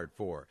so hard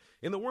for.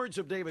 In the words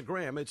of David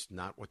Graham, it's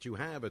not what you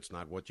have, it's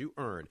not what you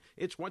earn,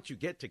 it's what you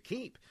get to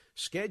keep.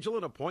 Schedule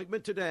an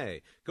appointment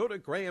today. Go to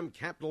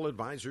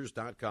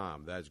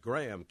GrahamCapitalAdvisors.com. That's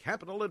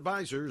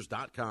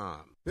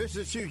GrahamCapitalAdvisors.com. This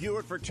is Hugh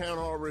Hewitt for Town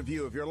Hall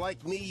Review. If you're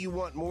like me, you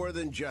want more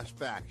than just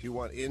facts. You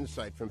want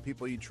insight from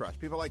people you trust.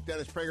 People like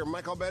Dennis Prager,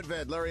 Michael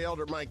Bedved, Larry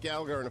Elder, Mike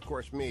Gallagher, and of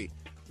course me,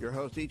 your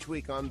host each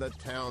week on the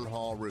Town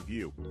Hall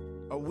Review,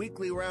 a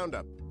weekly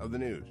roundup of the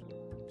news.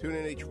 Tune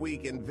in each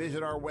week and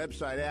visit our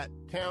website at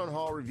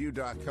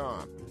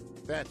townhallreview.com.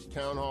 That's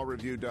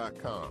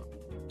townhallreview.com.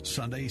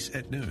 Sundays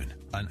at noon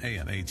on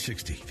AM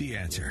 860. The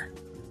Answer.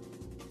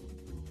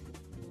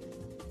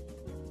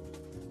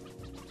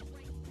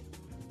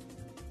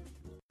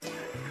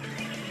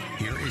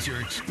 Here is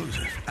your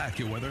exclusive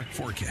AccuWeather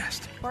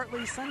forecast.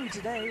 Partly sunny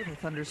today with a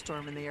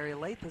thunderstorm in the area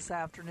late this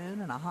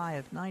afternoon and a high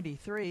of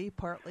 93.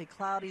 Partly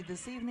cloudy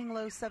this evening,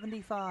 low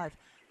 75.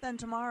 Then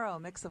tomorrow, a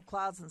mix of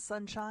clouds and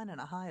sunshine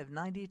and a high of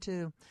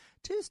 92.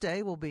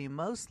 Tuesday will be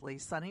mostly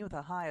sunny with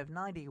a high of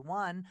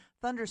 91.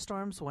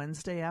 Thunderstorms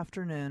Wednesday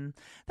afternoon.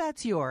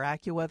 That's your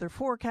AccuWeather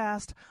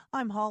forecast.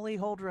 I'm Holly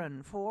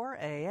Holdren for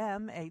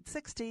AM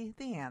 860,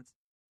 The Answer.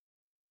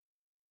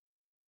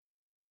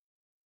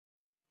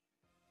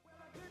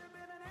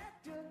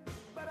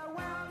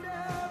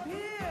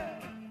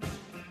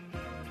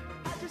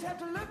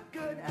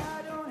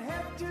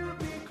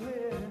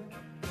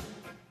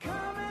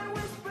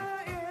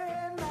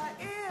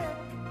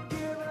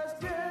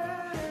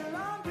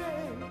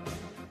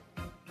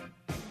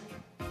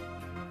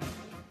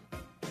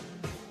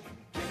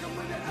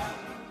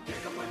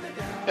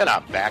 And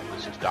I'm back.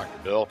 This is Dr.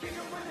 Bill.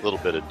 A little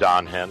bit of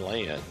Don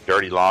Henley and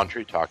Dirty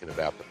Laundry, talking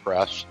about the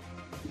press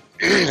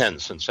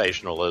and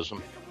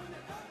sensationalism.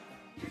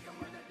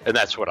 And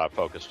that's what I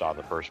focused on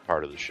the first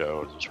part of the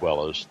show, as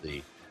well as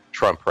the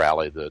Trump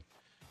rally that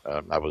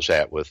I was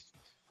at with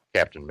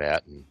Captain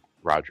Matt and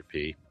Roger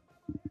P.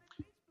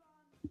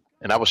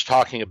 And I was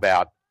talking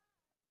about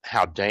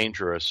how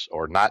dangerous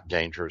or not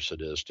dangerous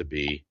it is to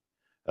be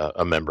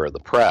a member of the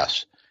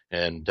press.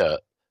 And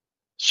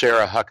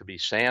Sarah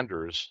Huckabee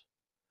Sanders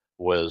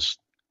was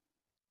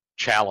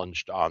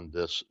challenged on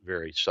this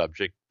very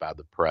subject by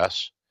the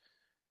press.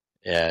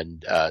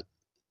 And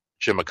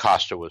Jim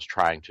Acosta was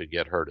trying to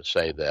get her to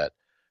say that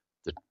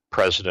the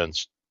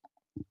president's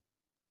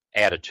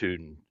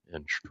attitude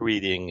and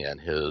tweeting and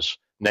his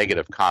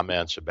negative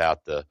comments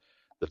about the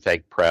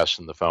fake press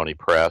and the phony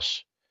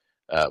press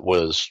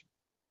was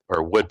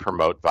or would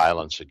promote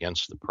violence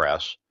against the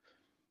press.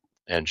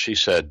 And she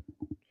said,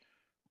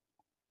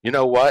 you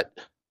know what?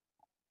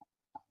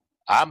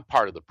 I'm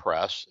part of the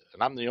press,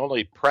 and I'm the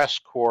only press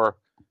corps,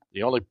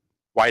 the only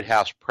White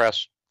House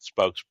press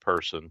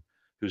spokesperson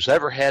who's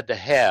ever had to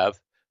have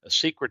a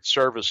Secret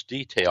Service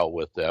detail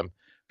with them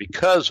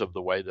because of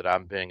the way that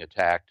I'm being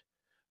attacked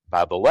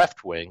by the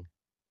left wing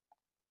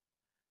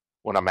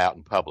when I'm out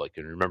in public.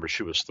 And remember,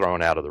 she was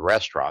thrown out of the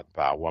restaurant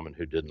by a woman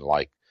who didn't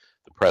like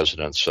the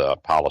president's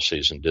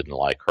policies and didn't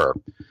like her.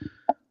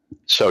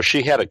 So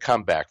she had a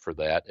comeback for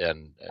that.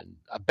 And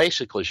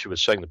basically she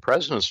was saying the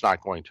president's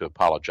not going to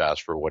apologize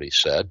for what he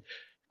said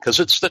because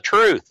it's the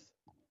truth.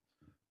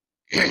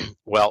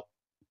 Well,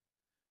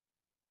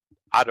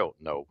 I don't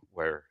know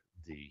where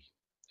the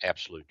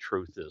absolute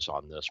truth is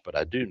on this, but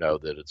I do know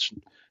that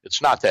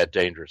it's not that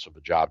dangerous of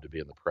a job to be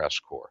in the press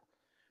corps.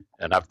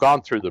 And I've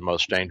gone through the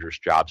most dangerous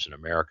jobs in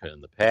America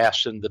in the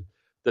past, and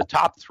the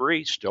top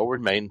three still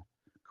remain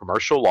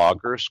commercial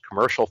loggers,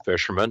 commercial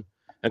fishermen,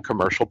 and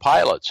commercial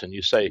pilots. And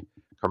you say,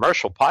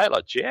 commercial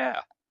pilots? Yeah.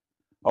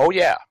 Oh,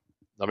 yeah.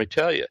 Let me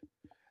tell you,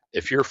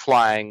 if you're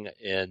flying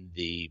in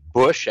the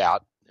bush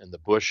out in the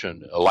bush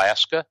in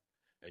Alaska,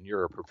 and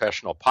you're a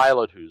professional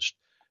pilot who's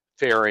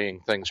ferrying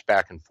things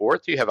back and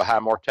forth, you have a high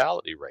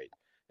mortality rate.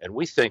 And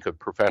we think of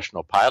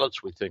professional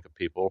pilots, we think of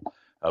people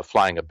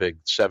flying a big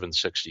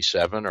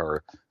 767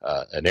 or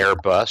an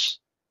Airbus,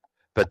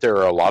 but there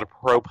are a lot of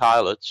pro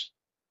pilots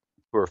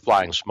who are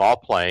flying small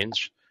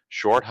planes,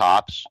 short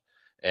hops,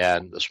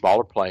 and the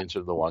smaller planes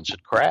are the ones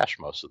that crash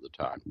most of the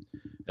time.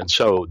 And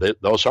so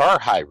those are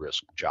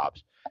high-risk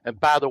jobs. And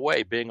by the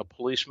way, being a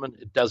policeman,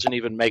 it doesn't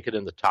even make it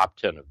in the top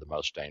 10 of the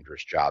most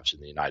dangerous jobs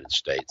in the United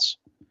States.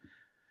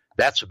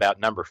 That's about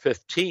number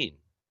 15.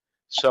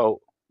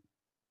 So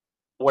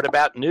what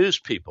about news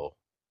people?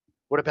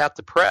 What about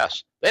the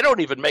press? They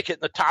don't even make it in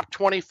the top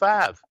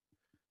 25.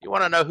 You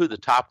want to know who the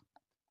top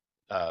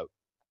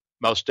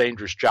most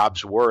dangerous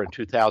jobs were in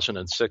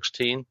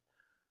 2016?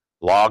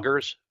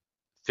 Loggers,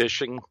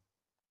 fishing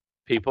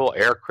people,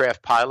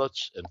 aircraft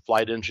pilots and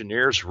flight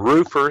engineers,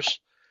 roofers,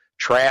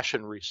 trash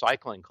and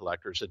recycling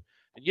collectors. And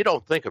you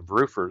don't think of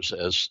roofers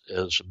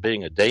as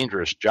being a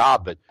dangerous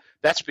job, but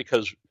that's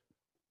because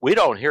we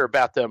don't hear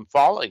about them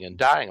falling and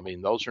dying. I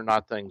mean, those are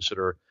not things that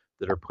are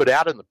put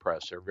out in the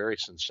press. They're very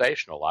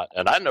sensational.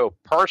 And I know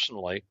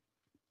personally,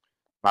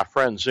 my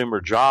friend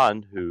Zoomer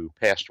John, who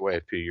passed away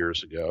a few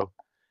years ago,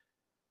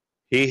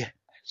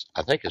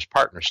 I think his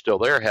partner's still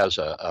there, has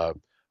a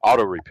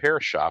auto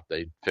repair shop.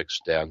 They fix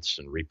dents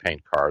and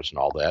repaint cars and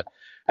all that.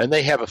 And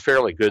they have a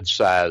fairly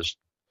good-sized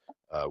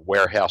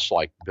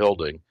warehouse-like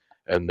building.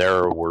 And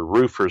there were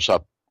roofers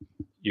up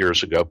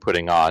years ago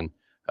putting on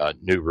a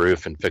new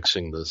roof and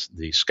fixing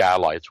the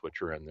skylights,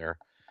 which are in there.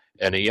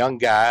 And a young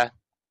guy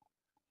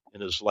in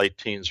his late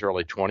teens,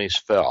 early 20s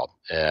fell,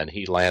 and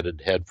he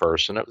landed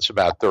headfirst, and it was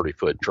about a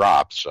 30-foot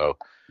drop. So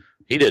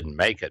he didn't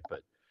make it.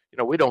 But,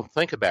 we don't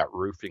think about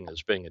roofing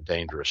as being a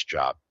dangerous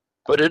job.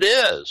 But it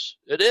is.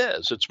 It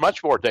is. It's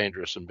much more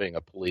dangerous than being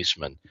a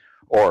policeman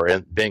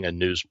or being a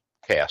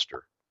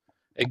newscaster.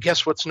 And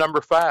guess what's number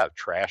 5?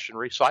 Trash and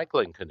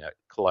recycling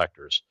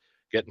collectors,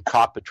 getting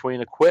caught between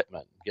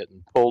equipment,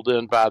 getting pulled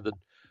in by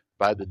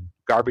the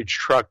garbage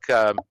truck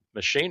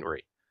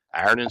machinery,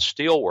 iron and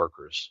steel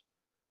workers,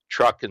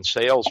 truck and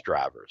sales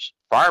drivers,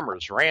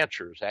 farmers,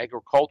 ranchers,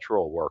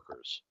 agricultural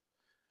workers,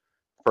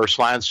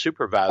 first-line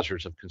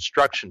supervisors of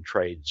construction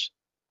trades,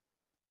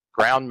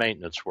 ground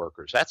maintenance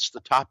workers. That's the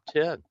top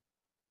 10.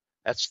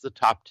 That's the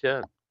top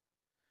 10.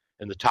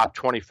 And the top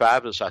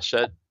 25, as I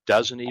said,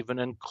 doesn't even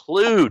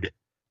include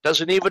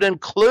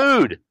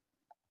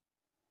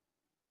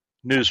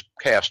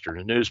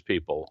newscaster, news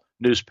people,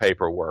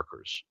 newspaper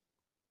workers.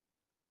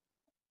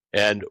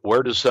 And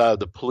where does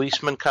the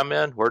policeman come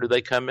in? Where do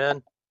they come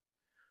in?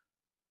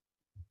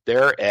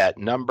 They're at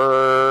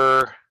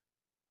number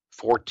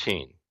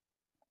 14.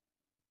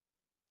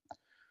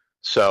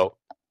 So,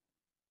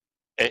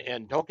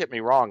 and don't get me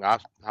wrong,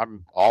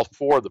 I'm all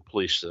for the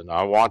police, and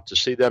I want to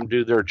see them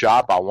do their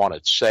job. I want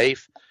it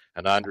safe,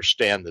 and I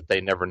understand that they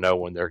never know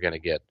when they're going to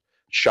get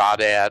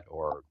shot at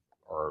or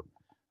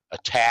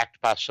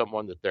attacked by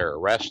someone that they're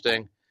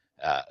arresting.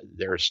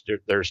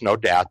 There's no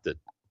doubt that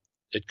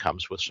it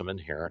comes with some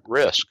inherent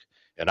risk.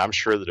 And I'm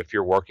sure that if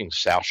you're working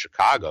South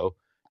Chicago,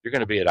 you're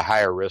going to be at a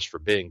higher risk for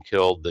being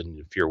killed than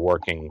if you're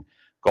working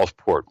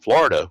Gulfport,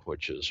 Florida,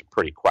 which is a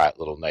pretty quiet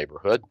little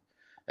neighborhood.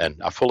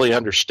 And I fully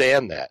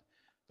understand that.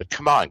 But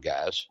come on,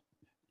 guys.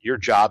 your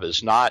job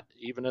is not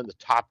even in the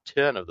top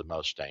 10 of the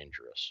most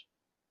dangerous.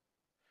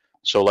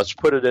 So let's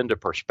put it into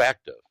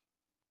perspective.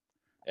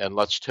 And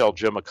let's tell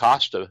Jim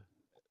Acosta,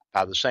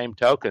 by the same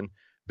token,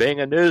 being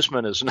a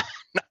newsman is not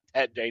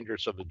that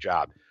dangerous of a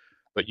job.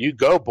 But you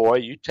go, boy,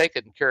 you take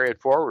it and carry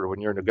it forward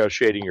when you're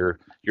negotiating your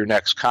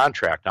next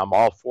contract. I'm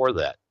all for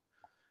that.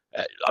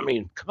 I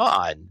mean, come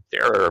on.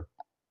 There are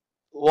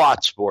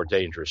lots more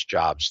dangerous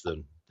jobs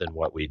than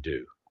what we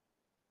do.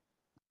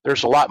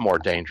 There's a lot more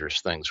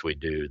dangerous things we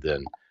do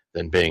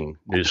than being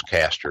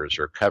newscasters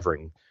or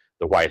covering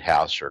the White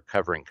House or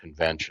covering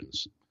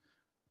conventions.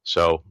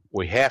 So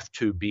we have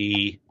to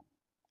be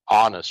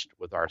honest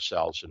with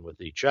ourselves and with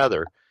each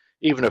other,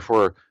 even if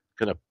we're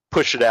going to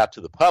push it out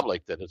to the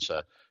public that it's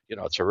a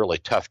really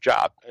tough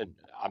job. And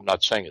I'm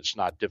not saying it's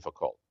not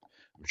difficult.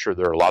 I'm sure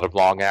there are a lot of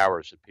long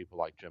hours that people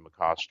like Jim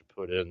Acosta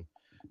put in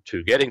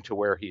to getting to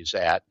where he's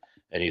at.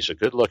 And he's a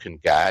good-looking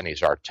guy, and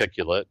he's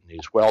articulate, and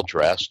he's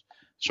well-dressed.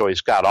 So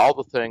he's got all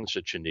the things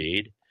that you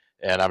need.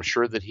 And I'm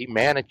sure that he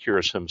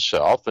manicures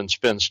himself and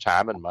spends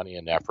time and money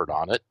and effort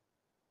on it.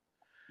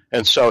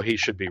 And so he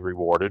should be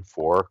rewarded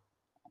for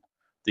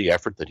the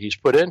effort that he's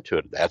put into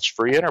it. That's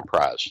free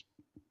enterprise.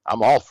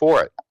 I'm all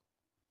for it.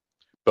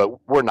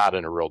 But we're not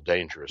in a real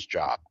dangerous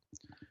job.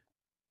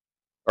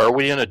 Are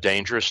we in a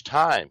dangerous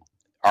time?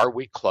 Are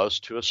we close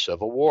to a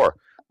civil war?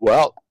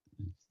 Well,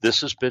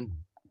 this has been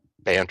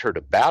bantered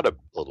about a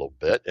little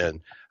bit,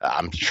 and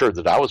I'm sure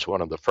that I was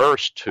one of the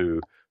first to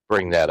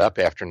bring that up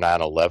after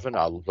 9/11.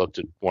 I looked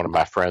at one of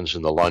my friends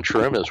in the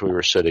lunchroom as we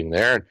were sitting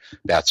there, and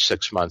about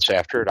 6 months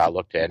after it, I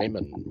looked at him,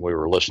 and we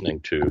were listening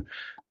to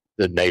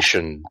the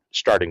nation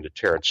starting to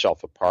tear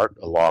itself apart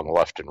along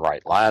left and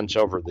right lines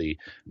over the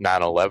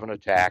 9/11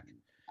 attack.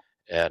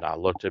 And I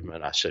looked at him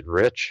and I said,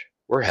 Rich,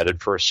 we're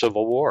headed for a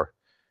civil war.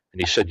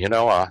 And he said,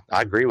 I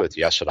agree with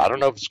you. I said, I don't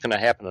know if it's going to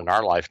happen in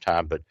our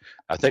lifetime, but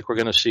I think we're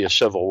going to see a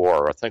civil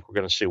war. I think we're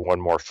going to see one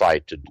more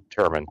fight to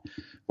determine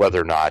whether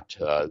or not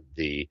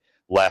the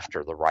left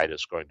or the right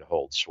is going to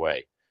hold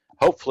sway.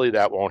 Hopefully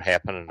that won't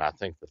happen, and I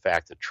think the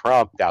fact that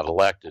Trump got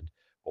elected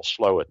will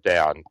slow it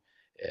down.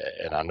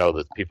 And I know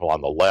that people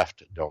on the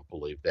left don't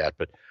believe that,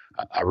 but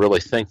I really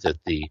think that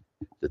the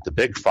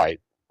big fight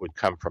would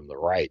come from the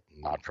right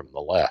and not from the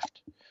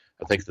left.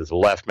 I think that the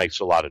left makes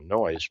a lot of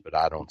noise, but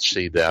I don't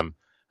see them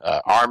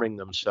arming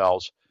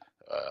themselves.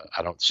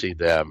 I don't see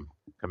them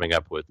coming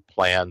up with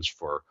plans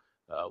for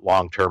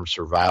long-term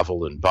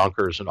survival in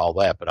bunkers and all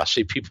that, but I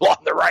see people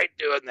on the right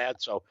doing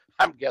that, so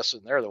I'm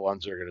guessing they're the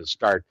ones that are going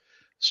to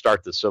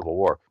start the Civil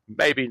War.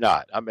 Maybe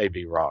not. I may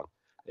be wrong.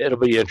 It'll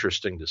be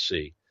interesting to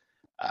see.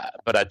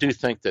 But I do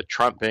think that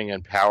Trump being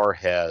in power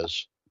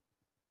has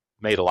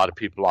made a lot of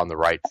people on the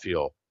right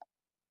feel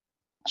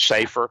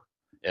safer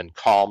and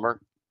calmer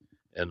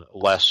and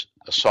less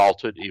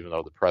assaulted, even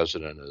though the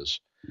president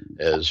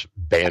is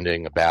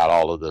banding about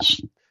all of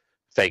this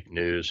fake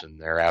news and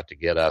they're out to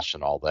get us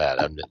and all that.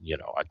 And,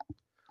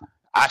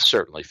 I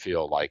certainly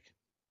feel like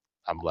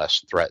I'm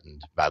less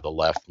threatened by the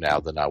left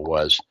now than I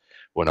was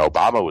when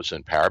Obama was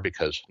in power,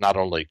 because not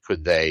only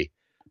could they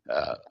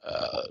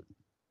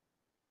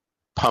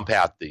pump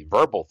out the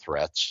verbal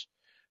threats,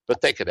 but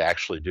they could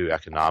actually do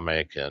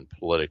economic and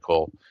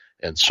political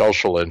and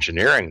social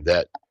engineering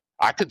that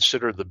I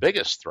consider the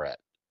biggest threat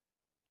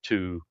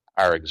to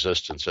our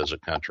existence as a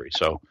country.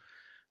 So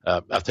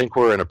I think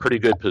we're in a pretty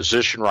good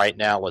position right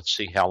now. Let's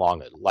see how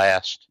long it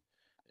lasts,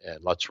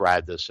 and let's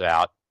ride this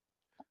out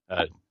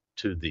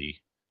to the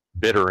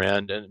bitter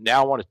end. And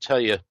now I want to tell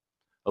you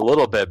a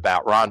little bit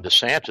about Ron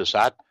DeSantis.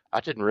 I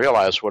didn't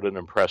realize what an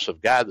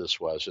impressive guy this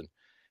was,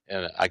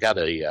 and I got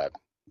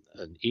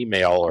an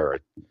email or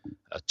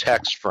a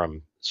text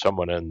from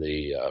someone in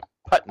the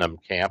Putnam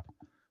camp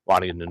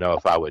wanting to know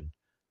if I would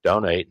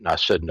donate, and I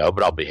said no,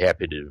 but I'll be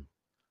happy to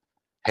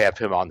have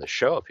him on the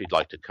show if he'd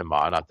like to come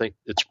on. I think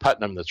it's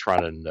Putnam that's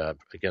running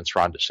against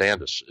Ron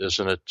DeSantis,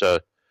 isn't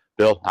it,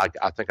 Bill?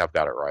 I think I've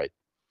got it right.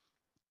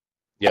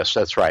 Yes,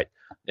 that's right.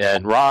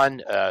 And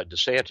Ron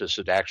DeSantis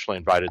had actually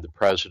invited the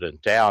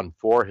president down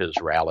for his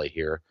rally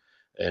here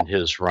and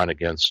his run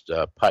against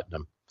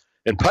Putnam.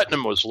 And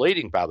Putnam was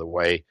leading, by the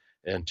way,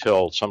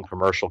 until some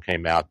commercial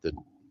came out that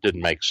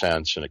didn't make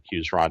sense and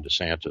accused Ron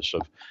DeSantis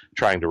of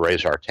trying to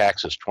raise our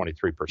taxes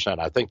 23%.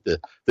 I think the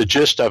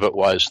gist of it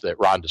was that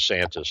Ron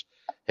DeSantis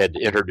had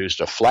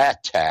introduced a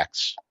flat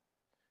tax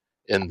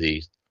in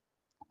the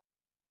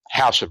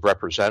House of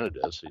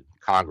Representatives,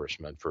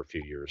 congressman for a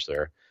few years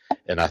there.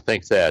 And I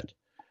think that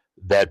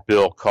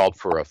bill called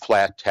for a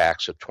flat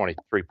tax of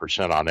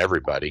 23% on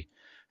everybody.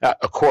 Now,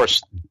 of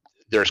course,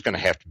 there's going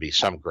to have to be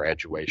some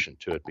graduation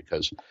to it,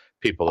 because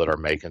people that are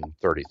making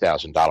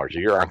 $30,000 a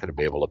year aren't going to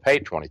be able to pay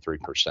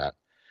 23%,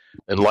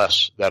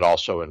 unless that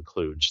also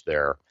includes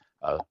their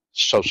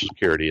Social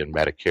Security and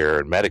Medicare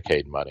and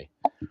Medicaid money.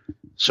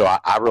 So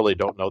I really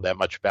don't know that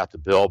much about the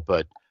bill,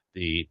 but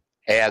the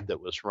ad that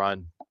was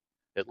run,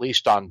 at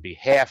least on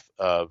behalf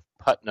of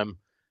Putnam,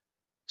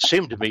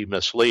 seemed to be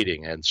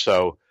misleading. And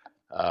so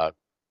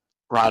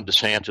Ron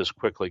DeSantis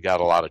quickly got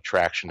a lot of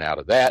traction out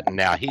of that, and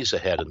now he's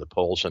ahead in the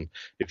polls. And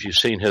if you've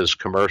seen his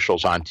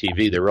commercials on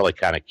TV, they're really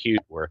kind of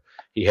cute, where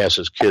he has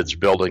his kids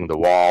building the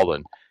wall,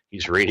 and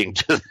he's reading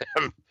to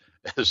them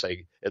as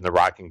they, in the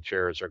rocking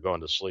chairs, are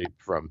going to sleep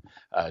from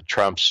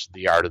Trump's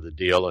The Art of the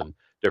Deal and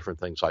different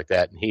things like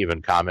that. And he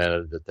even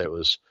commented that it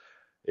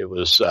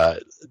was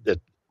that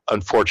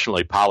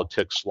unfortunately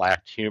politics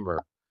lacked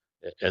humor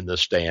in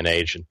this day and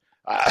age. And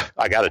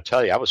I got to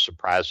tell you, I was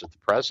surprised that the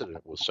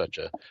president was such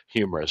a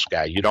humorous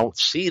guy. You don't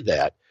see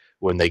that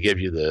when they give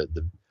you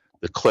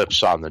the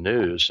clips on the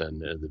news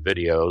and the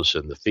videos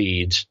and the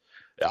feeds.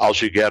 All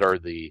you get are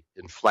the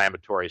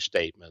inflammatory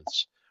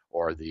statements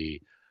or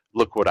the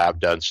 "look what I've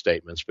done"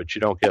 statements, but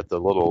you don't get the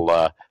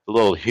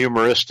little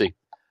humoristic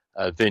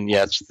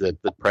vignettes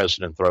that the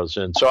president throws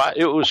in. So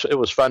it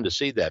was fun to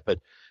see that. But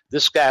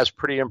this guy's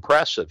pretty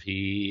impressive.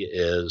 He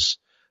is.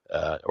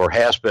 Or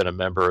has been a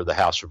member of the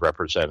House of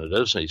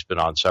Representatives, and he's been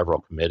on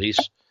several committees.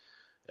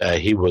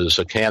 He was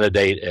a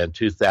candidate in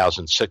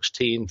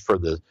 2016 for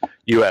the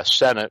U.S.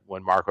 Senate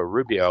when Marco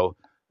Rubio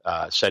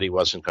said he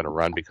wasn't going to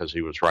run because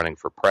he was running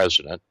for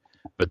president.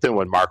 But then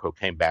when Marco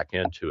came back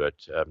into it,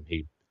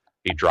 he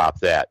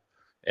dropped that.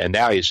 And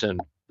now he's in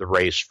the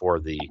race for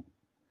the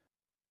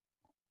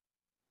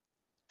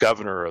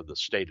governor of the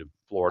state of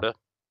Florida.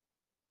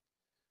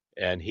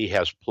 And he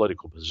has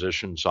political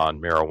positions on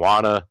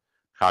marijuana,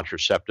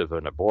 contraceptive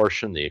and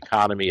abortion, the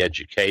economy,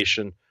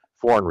 education,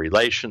 foreign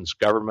relations,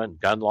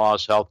 government, gun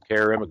laws,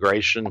 healthcare,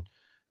 immigration,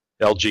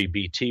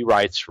 LGBT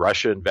rights,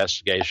 Russia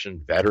investigation,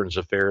 veterans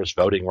affairs,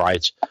 voting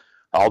rights,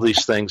 all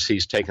these things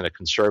he's taken a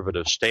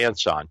conservative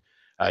stance on.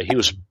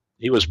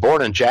 He was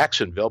born in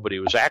Jacksonville, but he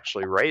was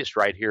actually raised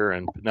right here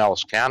in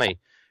Pinellas County,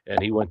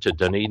 and he went to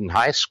Dunedin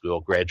High School,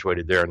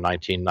 graduated there in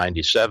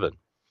 1997.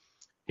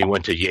 He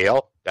went to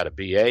Yale, got a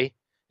BA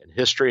in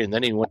history, and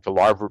then he went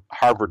to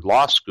Harvard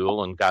Law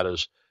School and got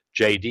his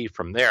JD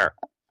from there.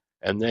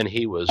 And then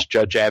he was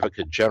Judge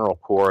Advocate General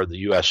Corps of the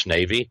U.S.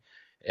 Navy,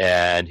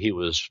 and he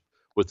was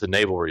with the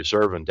Naval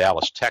Reserve in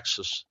Dallas,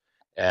 Texas.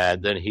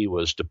 And then he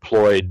was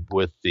deployed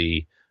with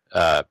the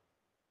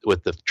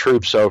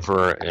troops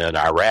over in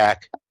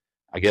Iraq,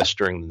 I guess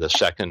during the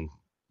second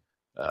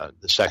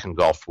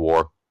Gulf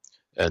War,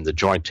 and the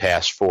Joint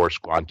Task Force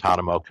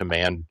Guantanamo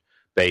Command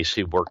Base.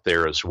 He worked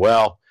there as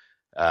well.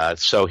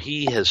 So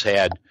he has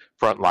had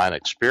frontline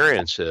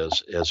experience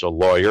as a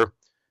lawyer.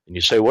 And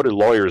you say, what do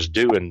lawyers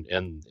do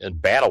in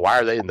battle? Why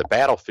are they in the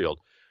battlefield?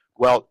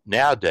 Well,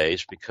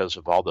 nowadays, because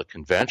of all the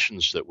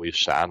conventions that we've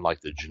signed,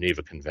 like the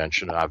Geneva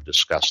Convention, and I've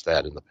discussed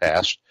that in the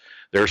past,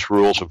 there's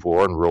rules of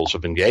war and rules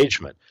of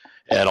engagement.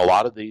 And a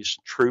lot of these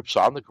troops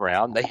on the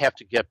ground, they have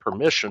to get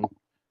permission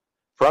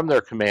from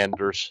their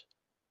commanders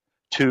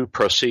to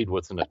proceed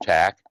with an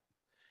attack.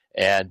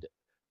 And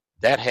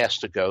that has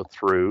to go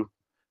through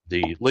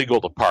the legal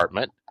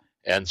department.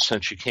 And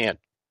since you can't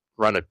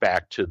run it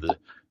back to the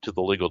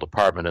legal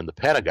department in the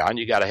Pentagon,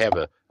 you got to have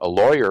a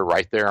lawyer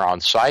right there on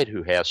site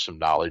who has some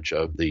knowledge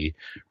of the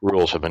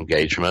rules of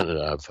engagement and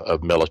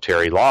of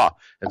military law.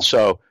 And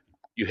so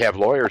you have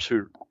lawyers who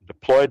are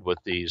deployed with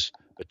these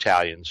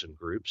battalions and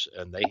groups,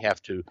 and they have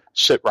to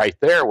sit right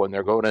there when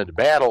they're going into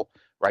battle,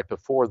 right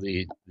before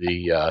the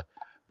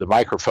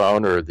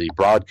microphone or the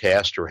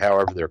broadcast or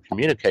however they're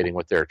communicating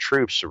with their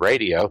troops, the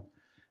radio,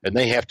 and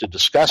they have to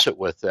discuss it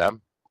with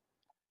them.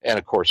 And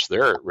of course,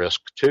 they're at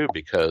risk too,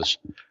 because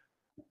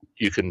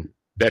you can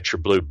bet your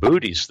blue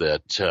booties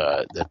that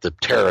the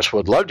terrorists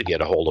would love to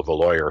get a hold of a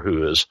lawyer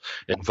who is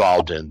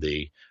involved in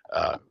the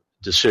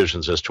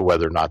decisions as to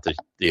whether or not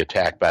the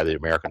attack by the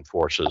American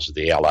forces,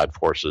 the Allied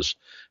forces,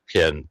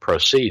 can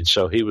proceed.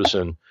 So he was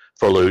in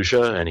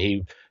Fallujah, and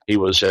he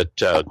was at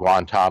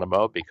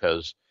Guantanamo,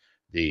 because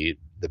the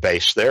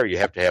base there, you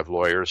have to have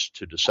lawyers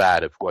to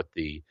decide if what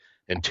the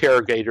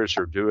interrogators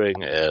are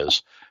doing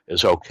is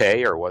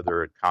okay or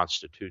whether it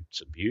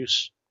constitutes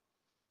abuse.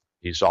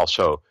 He's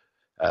also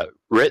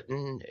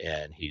written,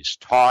 and he's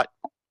taught,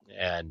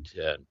 and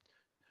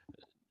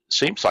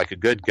seems like a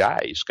good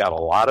guy. He's got a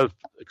lot of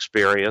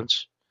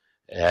experience,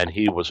 and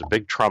he was a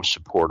big Trump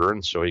supporter,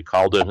 and so he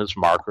called in his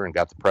marker and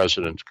got the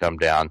president to come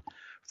down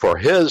for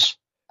his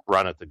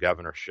run at the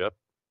governorship,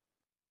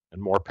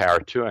 and more power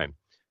to him.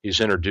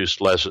 He's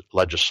introduced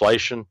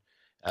legislation,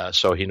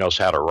 so he knows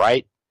how to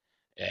write,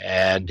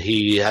 and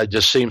he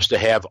just seems to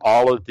have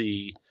all of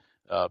the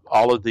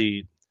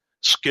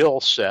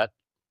skill set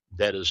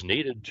that is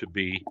needed to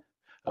be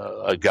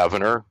a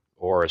governor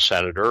or a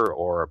senator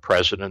or a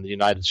president of the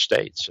United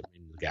States. I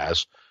mean, the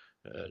guy's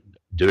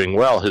doing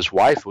well. His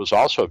wife was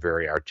also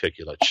very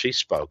articulate. She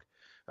spoke.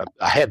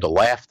 I had to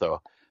laugh,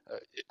 though.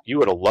 You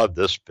would have loved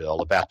this,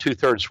 Bill. About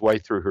 2/3 way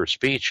through her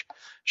speech,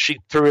 she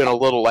threw in a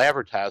little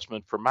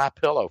advertisement for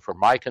MyPillow, for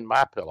Mike and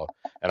MyPillow.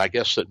 And I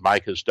guess that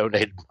Mike has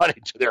donated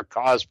money to their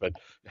cause, but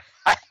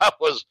I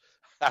was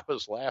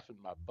laughing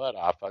my butt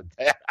off on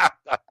that.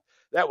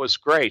 That was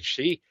great.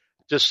 She,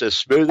 just as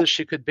smooth as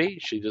she could be,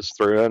 she just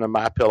threw in a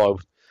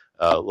MyPillow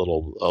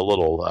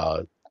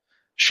little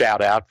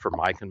shout out for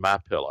Mike and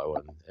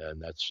MyPillow,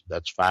 and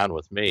that's fine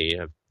with me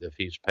if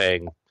he's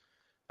paying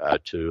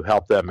to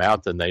help them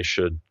out, then they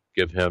should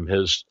give him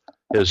his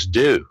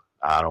due.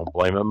 I don't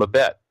blame him a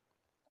bit.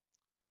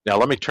 Now,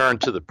 let me turn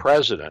to the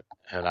president.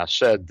 And I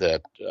said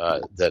that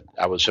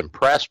I was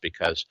impressed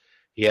because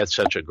he had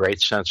such a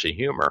great sense of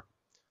humor.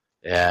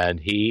 And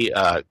he,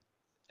 at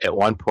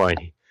one point,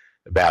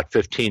 about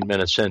 15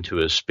 minutes into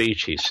his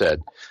speech, he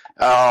said,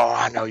 "Oh,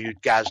 I know you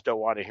guys don't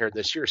want to hear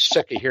this. You're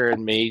sick of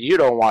hearing me. You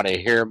don't want to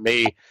hear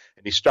me."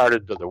 And he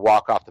started to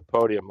walk off the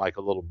podium like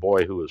a little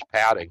boy who was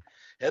pouting.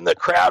 And the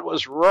crowd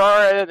was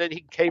roaring, and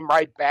he came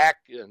right back.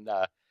 And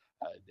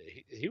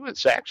he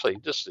was actually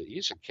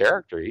he's a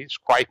character. He's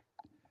quite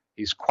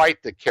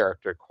the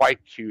character,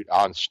 quite cute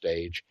on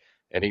stage,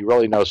 and he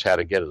really knows how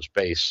to get his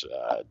base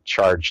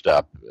charged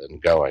up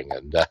and going.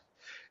 And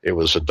it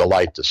was a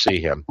delight to see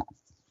him.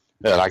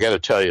 And I got to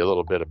tell you a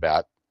little bit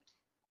about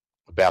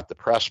the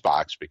press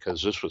box,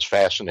 because this was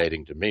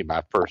fascinating to me.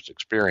 My first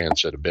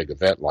experience at a big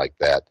event like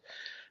that,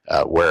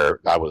 where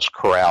I was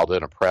corralled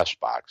in a press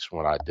box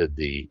when I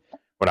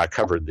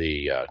covered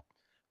the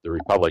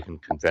Republican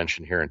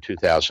convention here in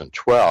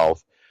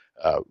 2012.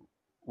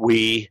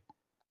 We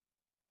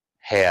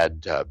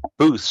had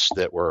booths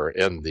that were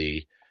in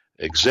the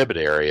exhibit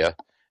area,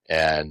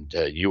 and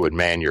you would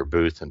man your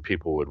booth, and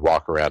people would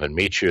walk around and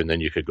meet you, and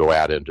then you could go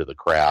out into the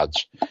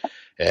crowds.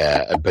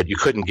 But you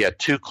couldn't get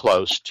too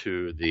close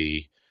to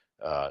the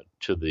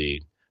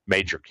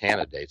major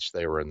candidates.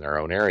 They were in their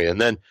own area. And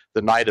then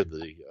the night of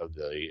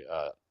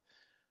the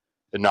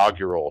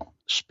inaugural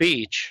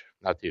speech,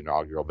 not the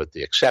inaugural, but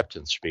the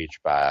acceptance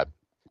speech by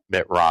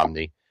Mitt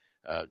Romney,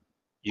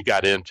 you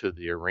got into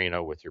the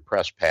arena with your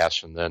press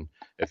pass, and then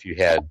if you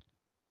had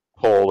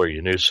pull or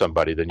you knew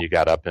somebody, then you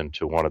got up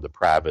into one of the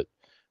private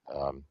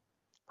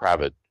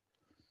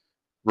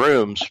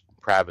rooms,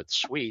 private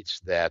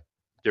suites that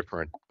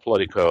different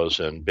politicos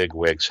and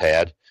bigwigs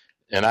had.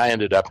 And I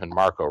ended up in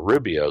Marco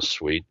Rubio's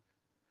suite.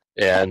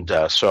 And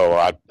so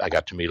I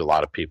got to meet a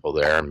lot of people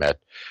there, and met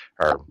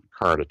our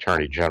current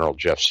Attorney General,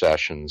 Jeff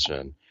Sessions,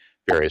 and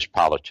various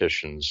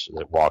politicians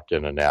that walked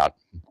in and out.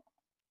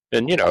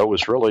 And, you know, it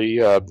was really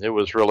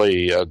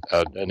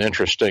an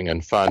interesting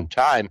and fun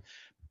time.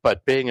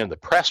 But being in the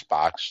press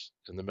box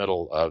in the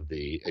middle of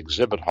the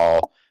exhibit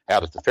hall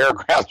out at the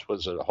fairgrounds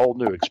was a whole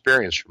new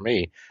experience for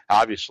me.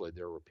 Obviously,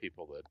 there were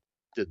people that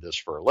did this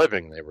for a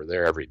living. They were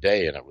there every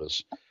day, and it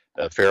was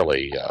a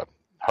fairly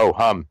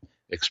ho-hum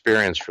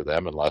experience for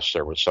them, unless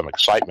there was some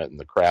excitement in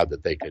the crowd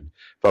that they could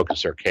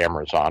focus their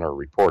cameras on or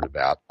report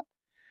about.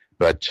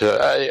 But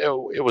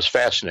it was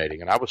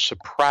fascinating, and I was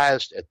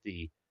surprised at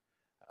the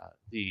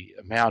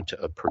amount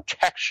of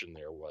protection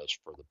there was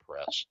for the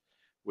press,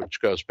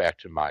 which goes back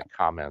to my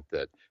comment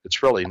that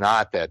it's really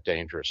not that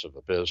dangerous of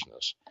a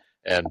business.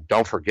 And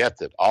don't forget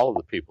that all of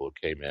the people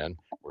who came in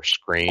were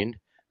screened.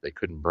 They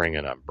couldn't bring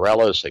in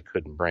umbrellas. They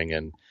couldn't bring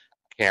in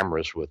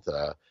cameras with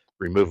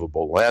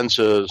removable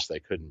lenses. They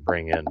couldn't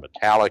bring in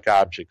metallic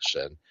objects,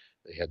 and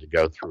they had to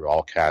go through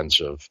all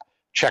kinds of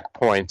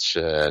checkpoints.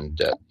 And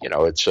you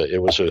know,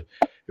 it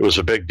was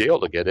a big deal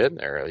to get in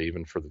there,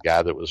 even for the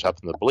guy that was up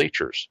in the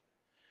bleachers.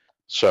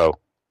 So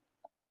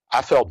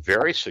I felt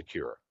very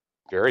secure,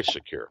 very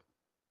secure.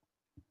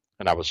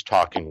 And I was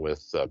talking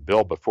with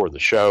Bill before the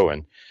show,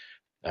 and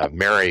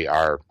Mary,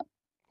 our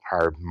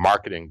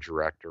marketing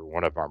director,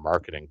 one of our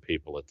marketing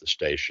people at the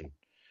station,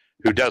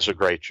 who does a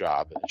great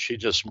job. She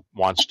just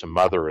wants to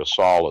mother us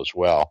all as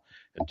well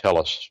and tell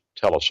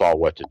us all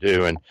what to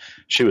do. And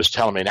she was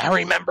telling me, now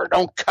remember,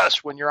 don't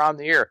cuss when you're on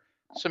the air.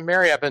 So,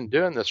 Mary, I've been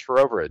doing this for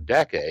over a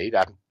decade.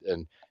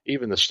 And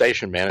even the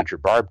station manager,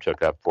 Barb,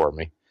 took up for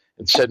me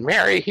and said,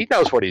 Mary, he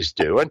knows what he's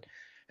doing.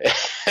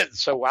 And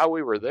so while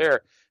we were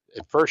there,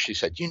 at first she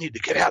said, you need to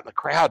get out in the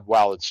crowd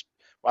while it's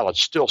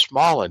still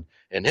small and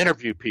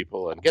interview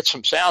people and get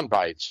some sound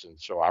bites. And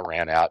so I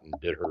ran out and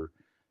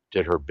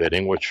did her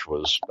bidding, which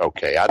was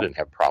okay. I didn't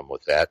have a problem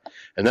with that.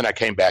 And then I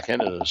came back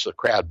in, and as the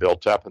crowd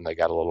built up and they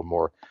got a little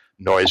more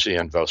noisy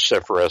and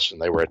vociferous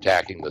and they were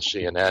attacking the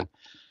CNN,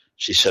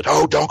 she said,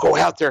 oh, don't go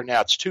out there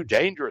now. It's too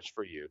dangerous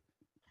for you.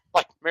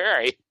 Like,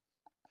 Mary,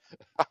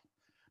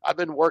 I've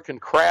been working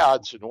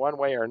crowds in one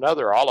way or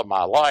another all of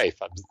my life.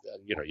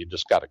 You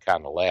just got to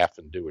kind of laugh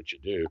and do what you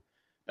do.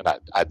 And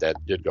I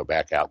did go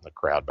back out in the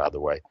crowd, by the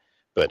way,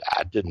 but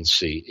I didn't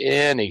see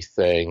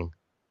anything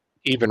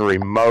even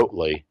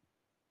remotely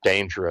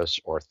dangerous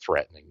or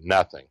threatening.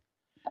 Nothing.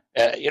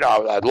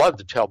 I'd love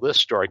to tell this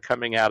story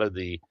coming out of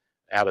the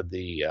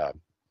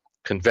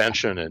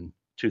convention in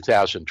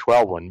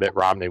 2012 when Mitt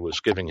Romney was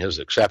giving his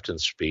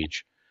acceptance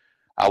speech.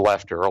 I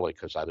left early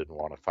because I didn't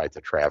want to fight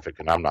the traffic,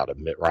 and I'm not a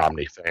Mitt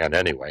Romney fan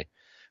anyway.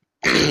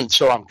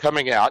 So I'm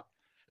coming out,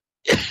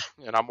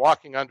 and I'm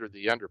walking under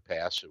the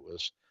underpass. It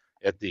was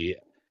at the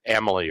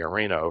Amalie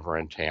Arena over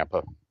in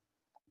Tampa,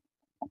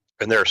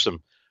 and there are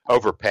some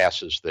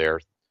overpasses there,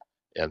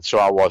 and so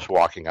I was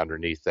walking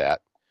underneath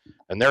that.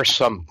 And there's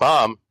some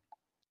bum.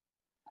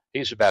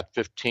 He's about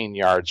 15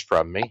 yards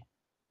from me,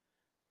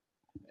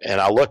 and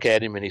I look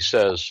at him, and he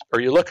says, are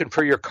you looking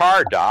for your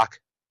car, Doc?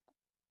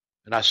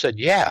 And I said,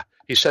 yeah.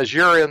 He says,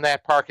 you're in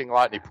that parking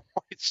lot, and he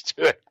points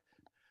to it.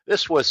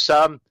 This was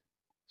some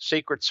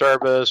Secret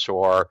Service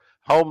or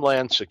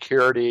Homeland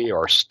Security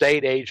or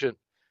state agent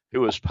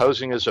who was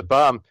posing as a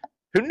bum,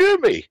 who knew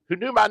me, who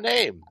knew my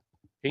name.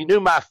 He knew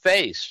my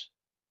face.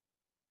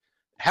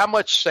 How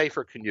much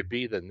safer can you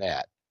be than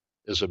that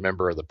as a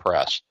member of the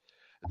press?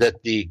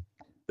 That the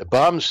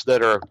bums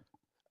that are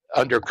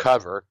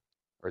undercover,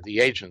 or the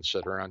agents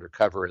that are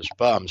undercover as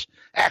bums,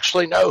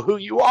 actually know who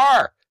you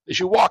are as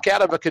you walk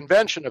out of a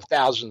convention of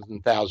thousands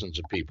and thousands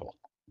of people.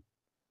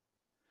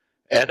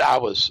 And I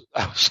was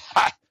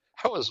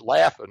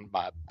laughing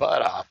my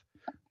butt off.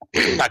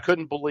 I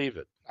couldn't believe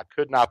it. I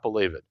could not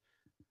believe it.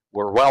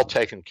 We're well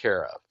taken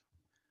care of.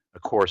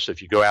 Of course,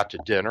 if you go out to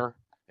dinner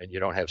and you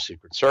don't have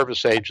Secret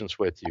Service agents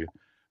with you,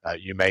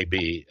 you may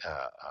be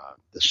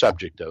the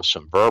subject of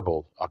some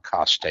verbal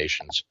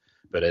accostations.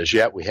 But as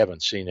yet, we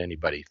haven't seen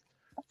anybody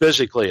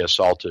physically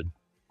assaulted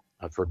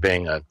for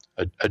being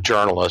a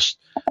journalist,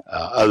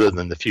 other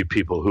than the few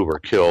people who were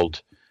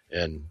killed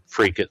in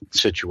freak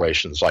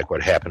situations like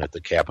what happened at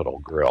the Capitol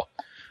Grill.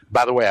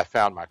 By the way, I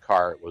found my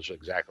car. It was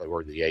exactly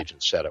where the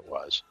agent said it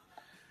was.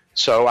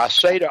 So I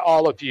say to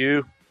all of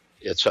you,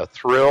 it's a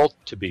thrill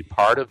to be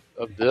part of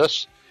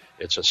this.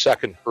 It's a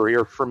second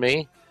career for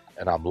me,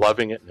 and I'm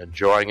loving it and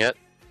enjoying it,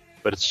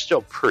 but it's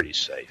still pretty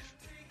safe.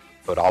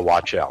 But I'll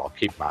watch out. I'll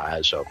keep my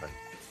eyes open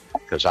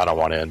because I don't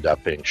want to end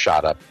up being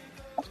shot up.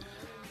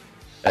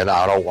 And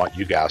I don't want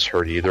you guys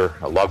hurt either.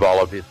 I love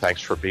all of you.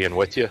 Thanks for being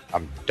with you.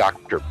 I'm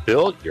Dr.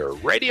 Bill, your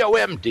Radio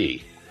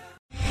MD.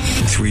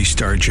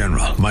 3-star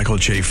General Michael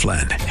J.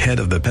 Flynn, head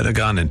of the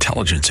Pentagon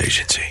Intelligence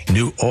Agency,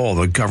 knew all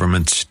the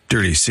government's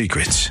dirty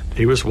secrets.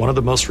 He was one of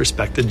the most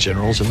respected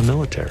generals in the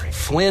military.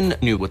 Flynn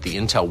knew what the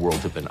intel world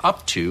had been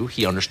up to.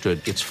 He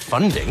understood its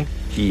funding.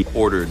 He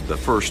ordered the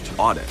first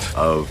audit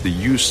of the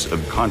use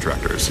of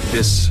contractors.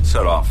 This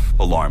set off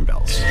alarm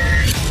bells.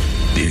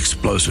 The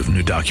explosive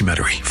new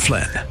documentary,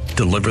 Flynn,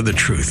 Deliver the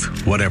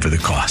Truth, Whatever the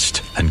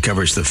Cost,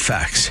 uncovers the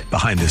facts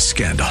behind this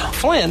scandal.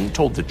 Flynn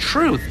told the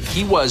truth.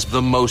 He was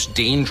the most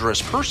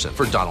dangerous person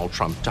for Donald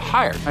Trump to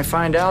hire. I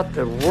find out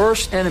the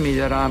worst enemy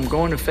that I'm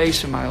going to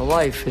face in my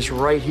life is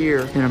right here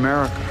in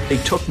America. They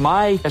took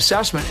my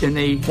assessment and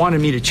they wanted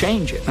me to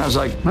change it. And I was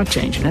like, I'm not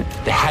changing it.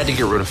 They had to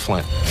get rid of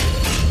Flynn.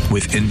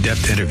 With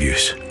in-depth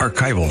interviews,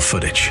 archival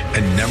footage,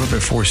 and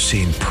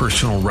never-before-seen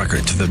personal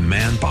records of the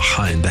man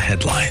behind the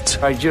headlines.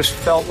 I just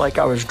felt like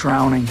I was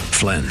drowning.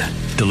 Flynn,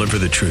 Deliver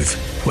the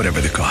Truth, Whatever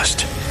the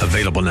Cost.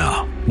 Available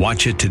now.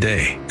 Watch it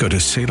today. Go to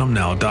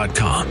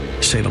salemnow.com.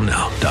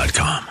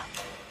 salemnow.com.